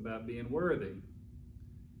sometimes about being worthy.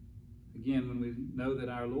 Again, when we know that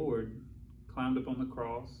our Lord climbed up on the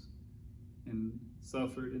cross and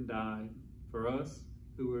suffered and died for us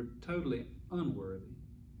who were totally unworthy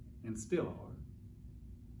and still are,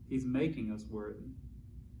 he's making us worthy,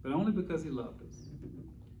 but only because he loved us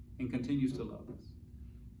and continues to love us.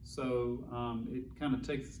 So it kind of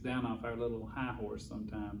takes us down off our little high horse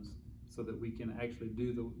sometimes so that we can actually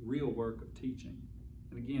do the real work of teaching.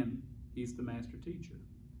 And again, he's the master teacher.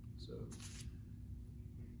 So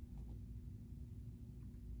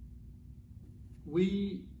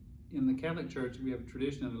we, in the Catholic Church, we have a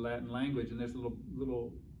tradition in the Latin language, and there's a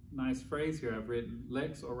little nice phrase here I've written: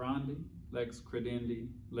 lex orandi, lex credendi,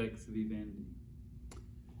 lex vivendi.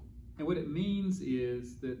 And what it means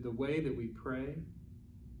is that the way that we pray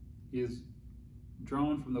is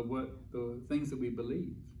drawn from the things that we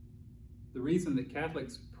believe. The reason that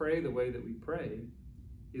Catholics pray the way that we pray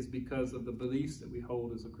is because of the beliefs that we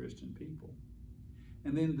hold as a Christian people.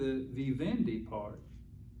 And then the vivendi part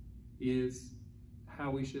is how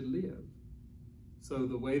we should live. So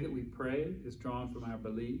the way that we pray is drawn from our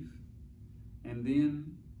belief, and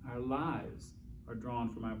then our lives are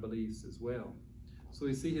drawn from our beliefs as well. So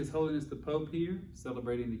we see His Holiness the Pope here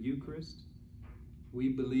celebrating the Eucharist. We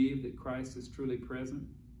believe that Christ is truly present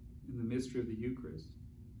in the mystery of the Eucharist,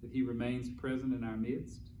 that He remains present in our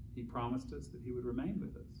midst. He promised us that He would remain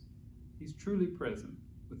with us. He's truly present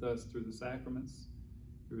with us through the sacraments,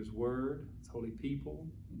 through His Word, His holy people,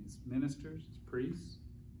 and His ministers, His priests.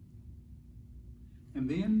 And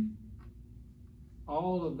then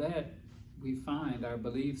all of that, we find our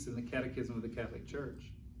beliefs in the Catechism of the Catholic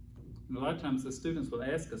Church. And a lot of times the students will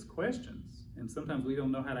ask us questions, and sometimes we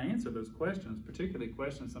don't know how to answer those questions, particularly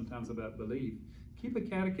questions sometimes about belief. Keep a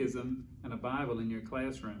catechism and a Bible in your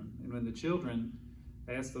classroom, and when the children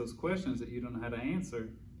ask those questions that you don't know how to answer,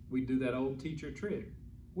 we do that old teacher trick.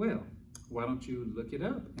 Well, why don't you look it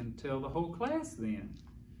up and tell the whole class then?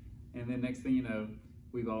 And then next thing you know,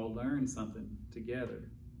 we've all learned something together.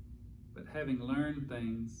 But having learned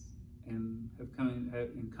things and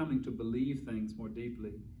coming to believe things more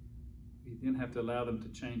deeply, we then have to allow them to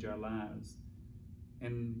change our lives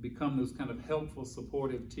and become those kind of helpful,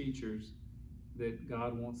 supportive teachers that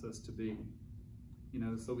God wants us to be. You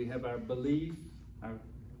know, so we have our belief, our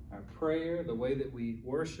prayer, the way that we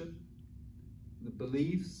worship, the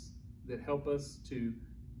beliefs that help us to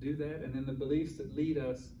do that, and then the beliefs that lead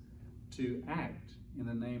us to act in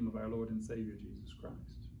the name of our Lord and Savior, Jesus Christ.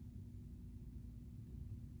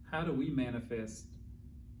 How do we manifest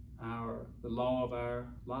the law of our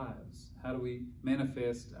lives? How do we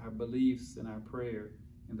manifest our beliefs and our prayer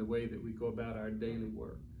in the way that we go about our daily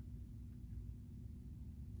work?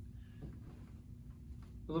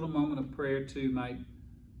 A little moment of prayer, too, might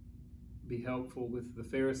be helpful with the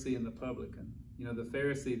Pharisee and the publican. You know, the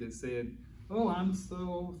Pharisee that said, "Oh, I'm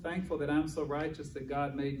so thankful that I'm so righteous that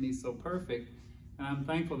God made me so perfect, and I'm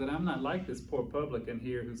thankful that I'm not like this poor publican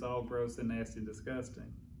here who's all gross and nasty and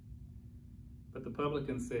disgusting." But the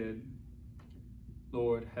publican said,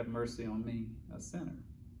 "Lord, have mercy on me, a sinner."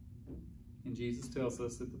 And Jesus tells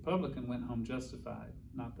us that the publican went home justified,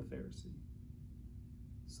 not the Pharisee.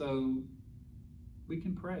 So we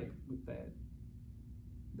can pray with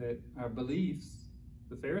that our beliefs,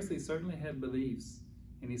 the Pharisee certainly had beliefs,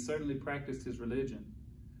 and he certainly practiced his religion,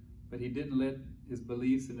 but he didn't let his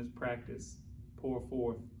beliefs and his practice pour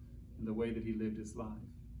forth in the way that he lived his life.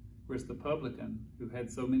 Whereas the publican, who had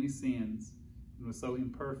so many sins and was so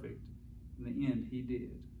imperfect, in the end he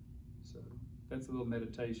did. So that's a little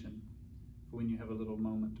meditation for when you have a little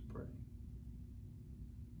moment to pray.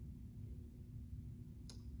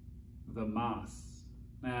 The Más.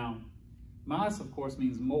 Now, Más, of course,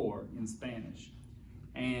 means more in Spanish.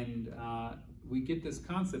 And we get this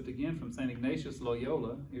concept again from St. Ignatius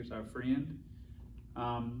Loyola. Here's our friend.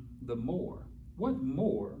 The more. What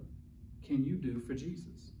more can you do for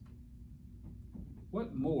Jesus?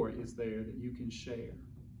 What more is there that you can share?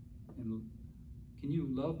 And can you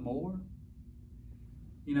love more?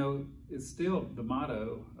 You know, it's still the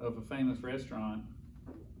motto of a famous restaurant.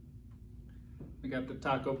 We got the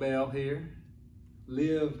Taco Bell here.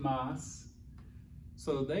 Live más.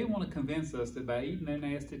 So they want to convince us that by eating their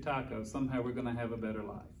nasty tacos, somehow we're going to have a better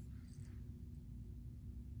life.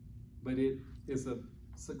 But it is a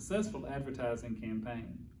successful advertising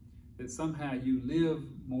campaign that somehow you live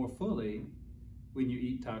more fully when you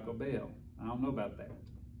eat Taco Bell. I don't know about that.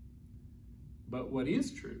 But what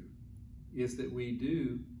is true is that we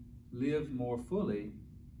do live more fully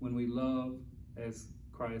when we love as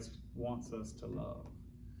Christ wants us to love.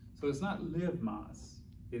 So it's not live mas,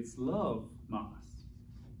 it's love mas.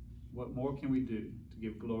 What more can we do to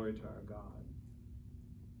give glory to our God?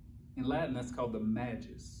 In Latin, that's called the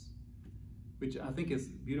magis, which I think is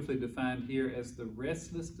beautifully defined here as the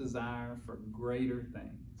restless desire for greater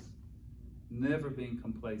things, never being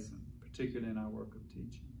complacent, particularly in our work of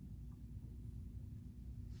teaching.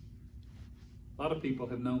 A lot of people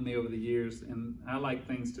have known me over the years, and I like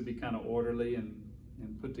things to be kind of orderly and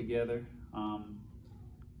put together.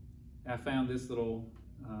 I found this little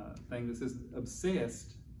thing that says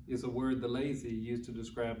obsessed is a word the lazy used to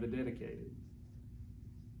describe the dedicated.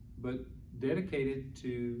 But dedicated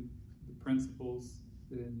to the principles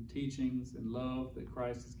and teachings and love that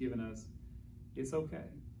Christ has given us, it's okay,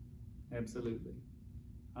 absolutely.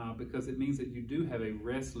 Because it means that you do have a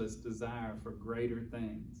restless desire for greater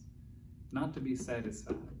things. Not to be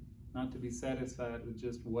satisfied, not to be satisfied with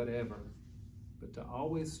just whatever, but to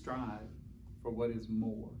always strive for what is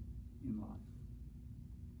more in life.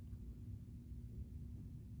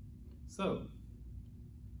 So,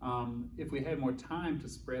 if we had more time to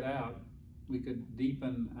spread out, we could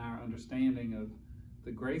deepen our understanding of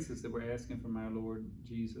the graces that we're asking from our Lord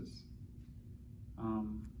Jesus.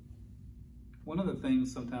 One of the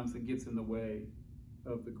things sometimes that gets in the way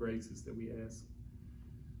of the graces that we ask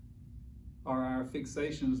are our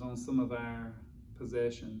fixations on some of our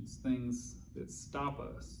possessions, things that stop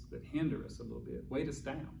us, that hinder us a little bit, weight us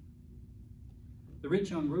down. The rich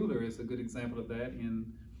young ruler is a good example of that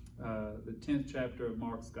in the 10th chapter of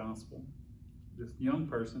Mark's Gospel. This young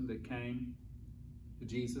person that came to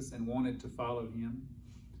Jesus and wanted to follow him,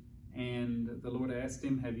 and the Lord asked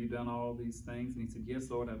him, have you done all these things? And he said, yes,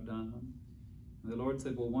 Lord, I've done them. And the Lord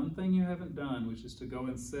said, well, one thing you haven't done, which is to go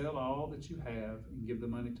and sell all that you have and give the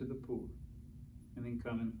money to the poor, and then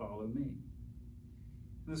come and follow me.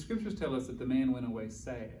 And the scriptures tell us that the man went away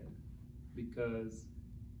sad because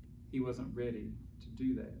he wasn't ready to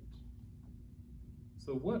do that.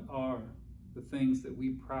 So what are the things that we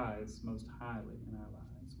prize most highly in our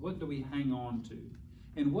lives? What do we hang on to?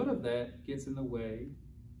 And what of that gets in the way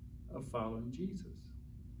of following Jesus?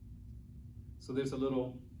 So there's a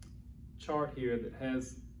little chart here that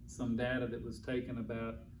has some data that was taken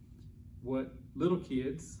about what little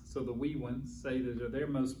kids, so the wee ones, say that are their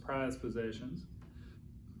most prized possessions,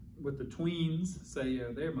 what the tweens say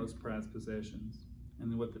are their most prized possessions,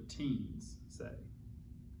 and then what the teens say.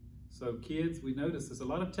 So kids, we notice there's a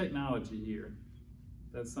lot of technology here.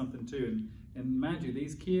 That's something too. And mind you,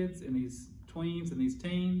 these kids and these tweens and these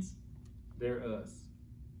teens, they're us.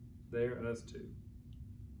 They're us too.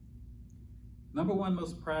 Number one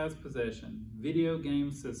most prized possession, video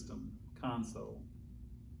game system, console.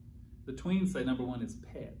 The tweens say number one is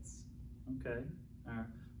pets, okay? Our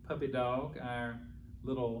puppy dog, our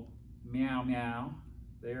little meow meow,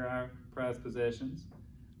 they're our prized possessions.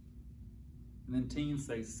 And then teens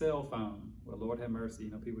say cell phone. Well, Lord have mercy,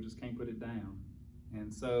 you know, people just can't put it down.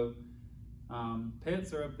 And so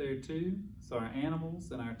pets are up there too, so our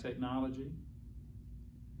animals and our technology.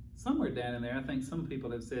 Somewhere down in there, I think some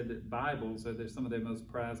people have said that Bibles are some of their most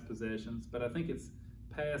prized possessions, but I think it's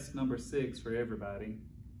past number 6 for everybody.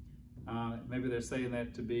 Maybe they're saying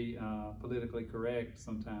that to be politically correct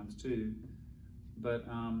sometimes too. But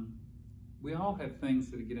we all have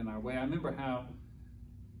things that get in our way. I remember how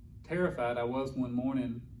terrified I was one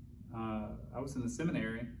morning. I was in the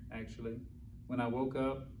seminary, actually, when I woke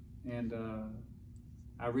up, and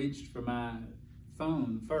I reached for my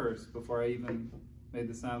phone first before I even made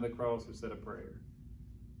the sign of the cross or said a prayer.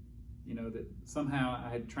 You know, that somehow I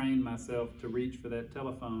had trained myself to reach for that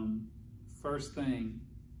telephone first thing,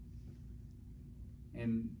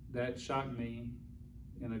 and that shocked me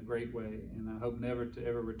in a great way, and I hope never to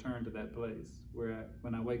ever return to that place where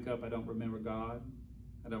when I wake up I don't remember God,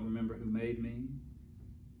 I don't remember who made me.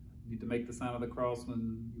 You need to make the sign of the cross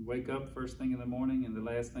when you wake up first thing in the morning and the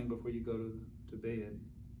last thing before you go to bed.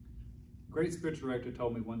 A great spiritual director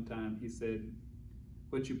told me one time, he said,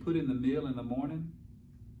 what you put in the mill in the morning,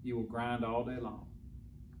 you will grind all day long.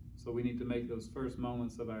 So we need to make those first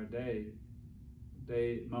moments of our day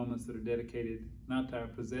moments that are dedicated not to our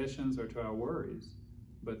possessions or to our worries,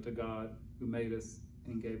 but to God who made us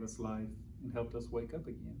and gave us life and helped us wake up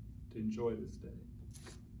again to enjoy this day.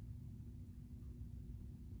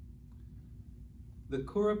 The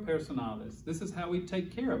cura personalis. This is how we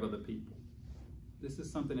take care of other people. This is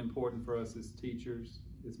something important for us as teachers,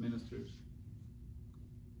 as ministers.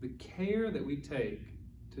 The care that we take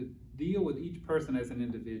to deal with each person as an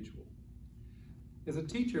individual. As a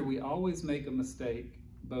teacher, we always make a mistake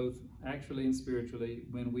both actually and spiritually,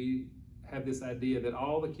 when we have this idea that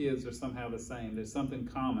all the kids are somehow the same. There's something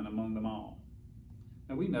common among them all.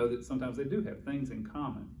 Now we know that sometimes they do have things in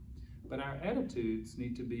common, but our attitudes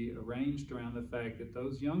need to be arranged around the fact that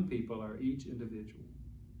those young people are each individual.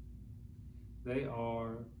 They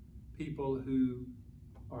are people who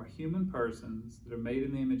are human persons that are made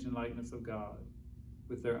in the image and likeness of God,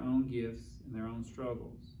 with their own gifts and their own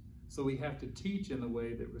struggles. So we have to teach in the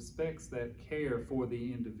way that respects that care for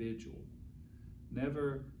the individual.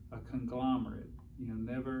 Never a conglomerate,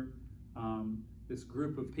 never this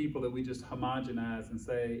group of people that we just homogenize and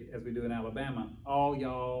say, as we do in Alabama, all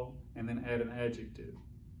y'all, and then add an adjective.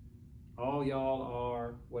 All y'all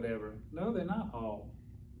are whatever. No, they're not all.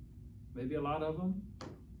 Maybe a lot of them,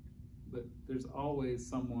 but there's always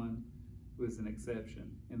someone who is an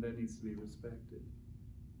exception, and that needs to be respected.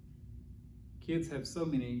 Kids have so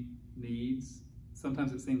many needs.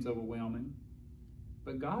 Sometimes it seems overwhelming,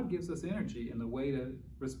 but God gives us energy in the way to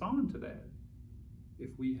respond to that. If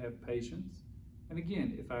we have patience, and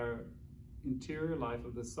again, if our interior life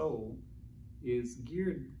of the soul is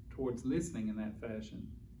geared towards listening in that fashion,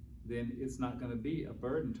 then it's not going to be a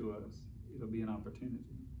burden to us. It'll be an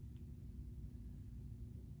opportunity.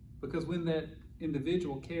 Because when that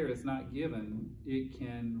individual care is not given, it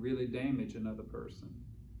can really damage another person.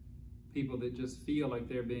 People that just feel like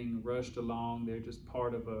they're being rushed along, they're just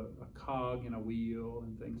part of a cog in a wheel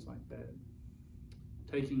and things like that.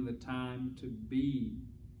 Taking the time to be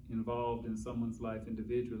involved in someone's life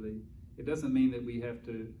individually, it doesn't mean that we have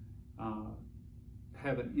to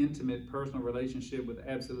have an intimate personal relationship with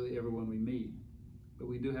absolutely everyone we meet, but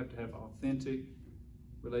we do have to have authentic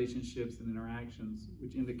relationships and interactions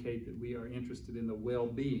which indicate that we are interested in the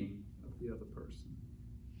well-being of the other person.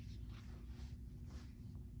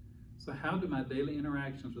 So how do my daily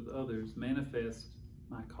interactions with others manifest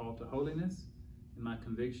my call to holiness and my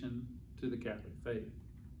conviction to the Catholic faith?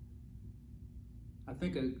 I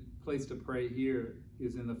think a place to pray here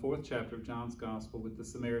is in the 4th chapter of John's Gospel with the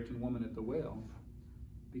Samaritan woman at the well,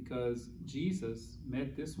 because Jesus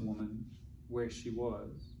met this woman where she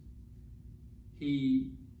was. He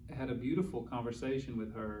had a beautiful conversation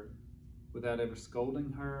with her without ever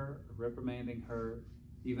scolding her or reprimanding her,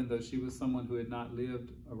 even though she was someone who had not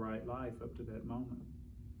lived a right life up to that moment.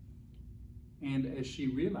 And as she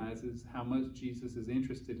realizes how much Jesus is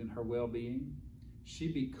interested in her well-being, she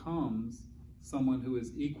becomes someone who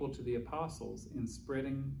is equal to the apostles in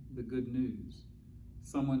spreading the good news.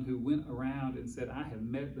 Someone who went around and said, I have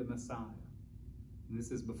met the Messiah. And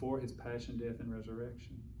this is before his passion, death, and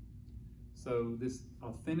resurrection. So this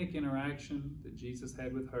authentic interaction that Jesus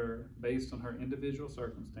had with her, based on her individual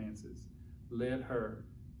circumstances, led her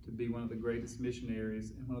to be one of the greatest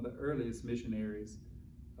missionaries and one of the earliest missionaries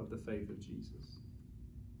of the faith of Jesus.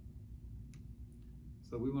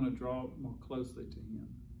 So we want to draw more closely to him.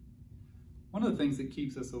 One of the things that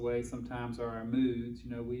keeps us away sometimes are our moods.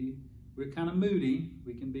 We're kind of moody.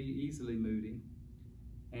 We can be easily moody.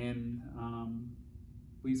 And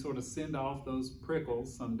we sort of send off those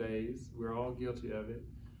prickles some days. We're all guilty of it.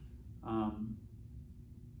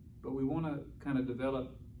 But we want to kind of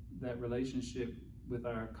develop that relationship with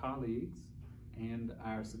our colleagues and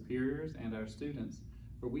our superiors and our students,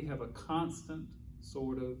 where we have a constant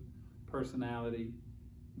sort of personality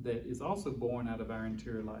that is also born out of our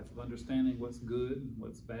interior life, of understanding what's good and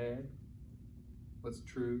what's bad, what's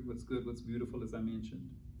true, what's good, what's beautiful, as I mentioned.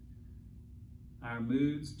 Our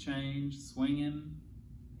moods change, swinging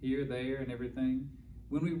here, there, and everything.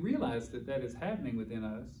 When we realize that that is happening within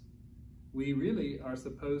us, we really are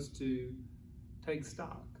supposed to take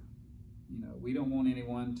stock. We don't want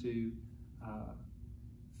anyone to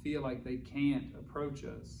feel like they can't approach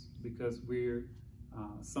us because we're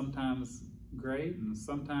sometimes great and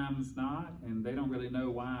sometimes not, and they don't really know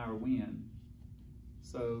why or when.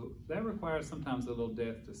 So that requires sometimes a little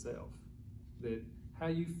death to self. That how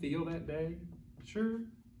you feel that day, sure,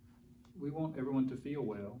 we want everyone to feel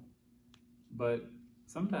well, but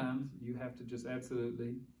sometimes you have to just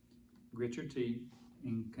absolutely grit your teeth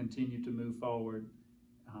and continue to move forward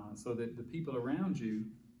so that the people around you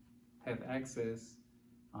have access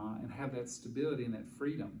and have that stability and that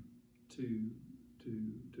freedom to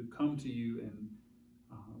come to you and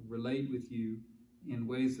relate with you in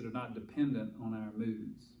ways that are not dependent on our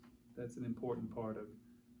moods. That's an important part of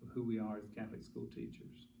who we are as Catholic school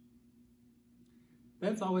teachers.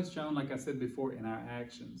 That's always shown, like I said before, in our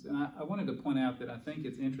actions. And I wanted to point out that I think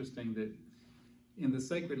it's interesting that in the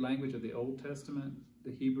sacred language of the Old Testament,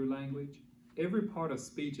 the Hebrew language, every part of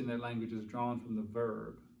speech in that language is drawn from the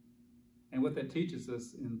verb. And what that teaches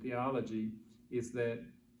us in theology is that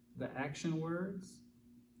the action words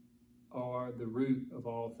are the root of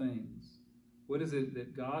all things? What is it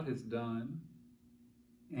that God has done,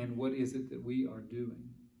 and what is it that we are doing?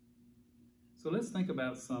 So let's think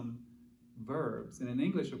about some verbs. And in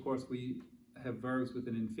English, of course, we have verbs with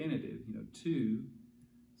an infinitive, to,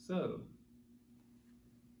 so.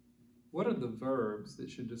 What are the verbs that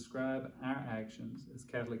should describe our actions as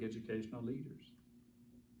Catholic educational leaders?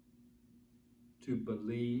 To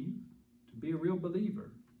believe, to be a real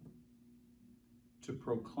believer. To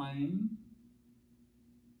proclaim,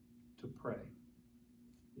 to pray.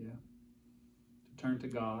 Yeah. To turn to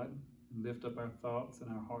God and lift up our thoughts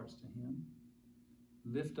and our hearts to Him.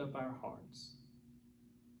 Lift up our hearts.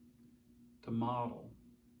 To model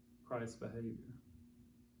Christ's behavior.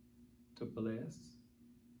 To bless.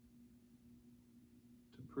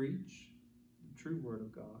 To preach the true Word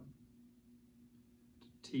of God. To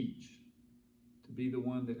teach. To be the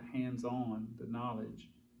one that hands on the knowledge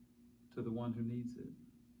to the one who needs it.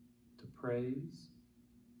 To praise.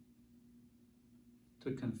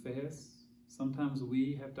 To confess. Sometimes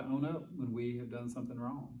we have to own up when we have done something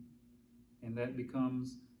wrong. And that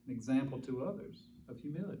becomes an example to others of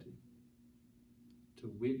humility.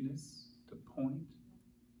 To witness, to point,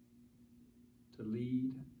 to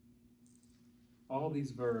lead. All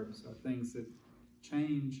these verbs are things that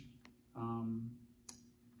change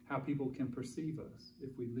how people can perceive us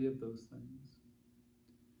if we live those things.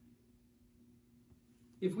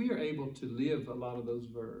 If we are able to live a lot of those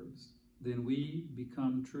verbs, then we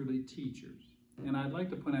become truly teachers. And I'd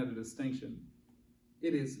like to point out a distinction.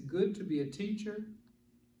 It is good to be a teacher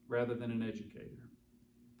rather than an educator.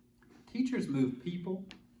 Teachers move people,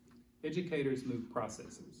 educators move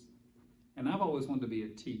processes. And I've always wanted to be a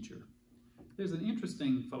teacher. There's an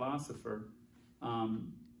interesting philosopher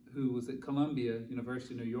who was at Columbia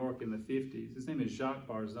University, New York in the 50s. His name is Jacques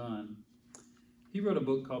Barzun. He wrote a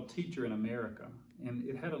book called Teacher in America, and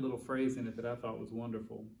it had a little phrase in it that I thought was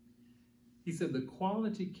wonderful. He said, the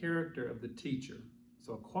quality character of the teacher,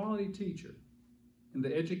 so a quality teacher, in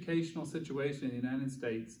the educational situation in the United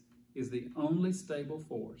States is the only stable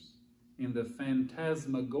force in the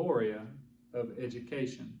phantasmagoria of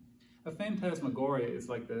education. A phantasmagoria is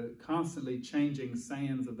like the constantly changing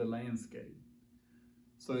sands of the landscape.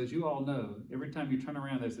 So as you all know, every time you turn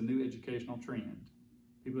around, there's a new educational trend.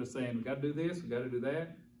 People are saying, we've got to do this, we've got to do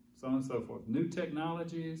that, so on and so forth. New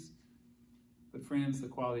technologies. But friends, the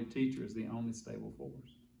quality teacher is the only stable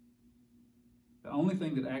force. The only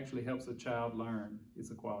thing that actually helps a child learn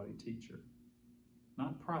is a quality teacher.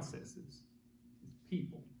 Not processes, it's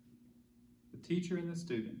people. The teacher and the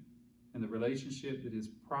student, and the relationship that is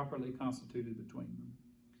properly constituted between them.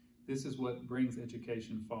 This is what brings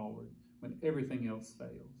education forward when everything else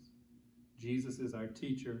fails. Jesus is our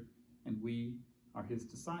teacher, and we are His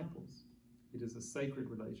disciples. It is a sacred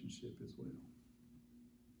relationship as well.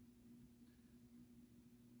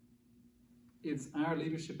 It's our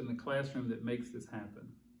leadership in the classroom that makes this happen.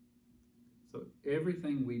 So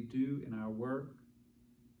everything we do in our work,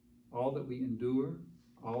 all that we endure,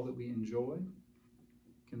 all that we enjoy,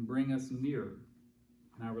 can bring us nearer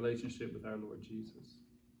in our relationship with our Lord Jesus.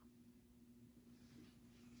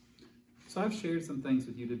 So I've shared some things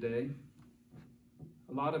with you today.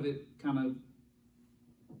 A lot of it kind of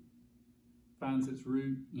finds its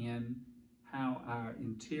root in how our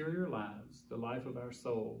interior lives, the life of our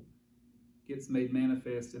soul, gets made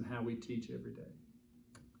manifest in how we teach every day.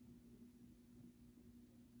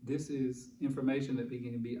 This is information that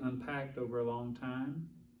can be unpacked over a long time.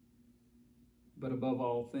 But above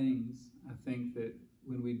all things, I think that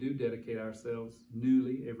when we do dedicate ourselves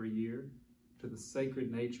newly every year to the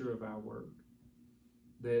sacred nature of our work,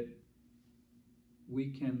 that we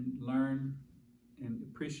can learn and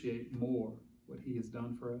appreciate more what He has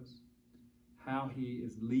done for us, how He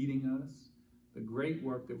is leading us, the great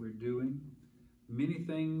work that we're doing. Many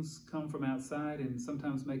things come from outside and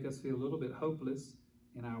sometimes make us feel a little bit hopeless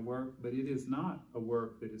in our work, but it is not a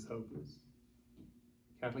work that is hopeless.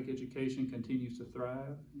 Catholic education continues to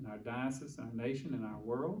thrive in our diocese, our nation, and our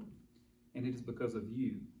world, and it is because of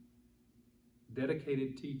you,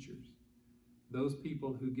 dedicated teachers, those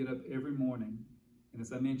people who get up every morning, and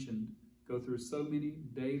as I mentioned, go through so many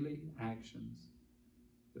daily actions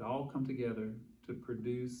that all come together to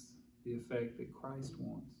produce the effect that Christ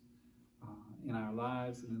wants in our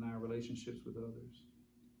lives and in our relationships with others.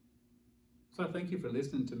 So I thank you for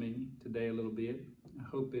listening to me today a little bit. I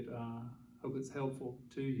hope it's helpful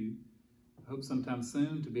to you. I hope sometime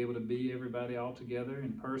soon to be able to be everybody all together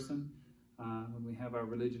in person when we have our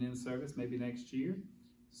religion in service, maybe next year.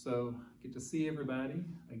 So get to see everybody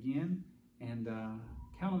again, and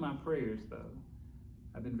count on my prayers though.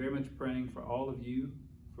 I've been very much praying for all of you,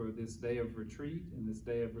 for this day of retreat and this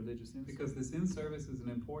day of religious in-service, because this in-service is an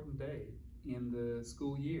important day in the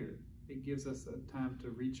school year. It gives us a time to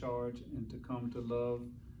recharge and to come to love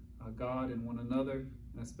God and one another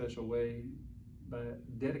in a special way by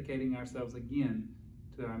dedicating ourselves again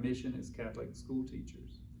to our mission as Catholic school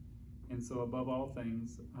teachers. And so above all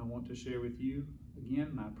things, I want to share with you again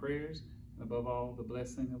my prayers, and above all, the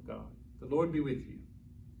blessing of God. The Lord be with you.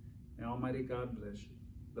 May Almighty God bless you.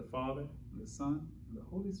 The Father, and the Son, and the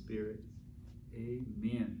Holy Spirit.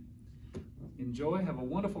 Amen. Enjoy. Have a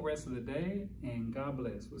wonderful rest of the day, and God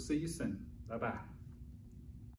bless. We'll see you soon. Bye-bye.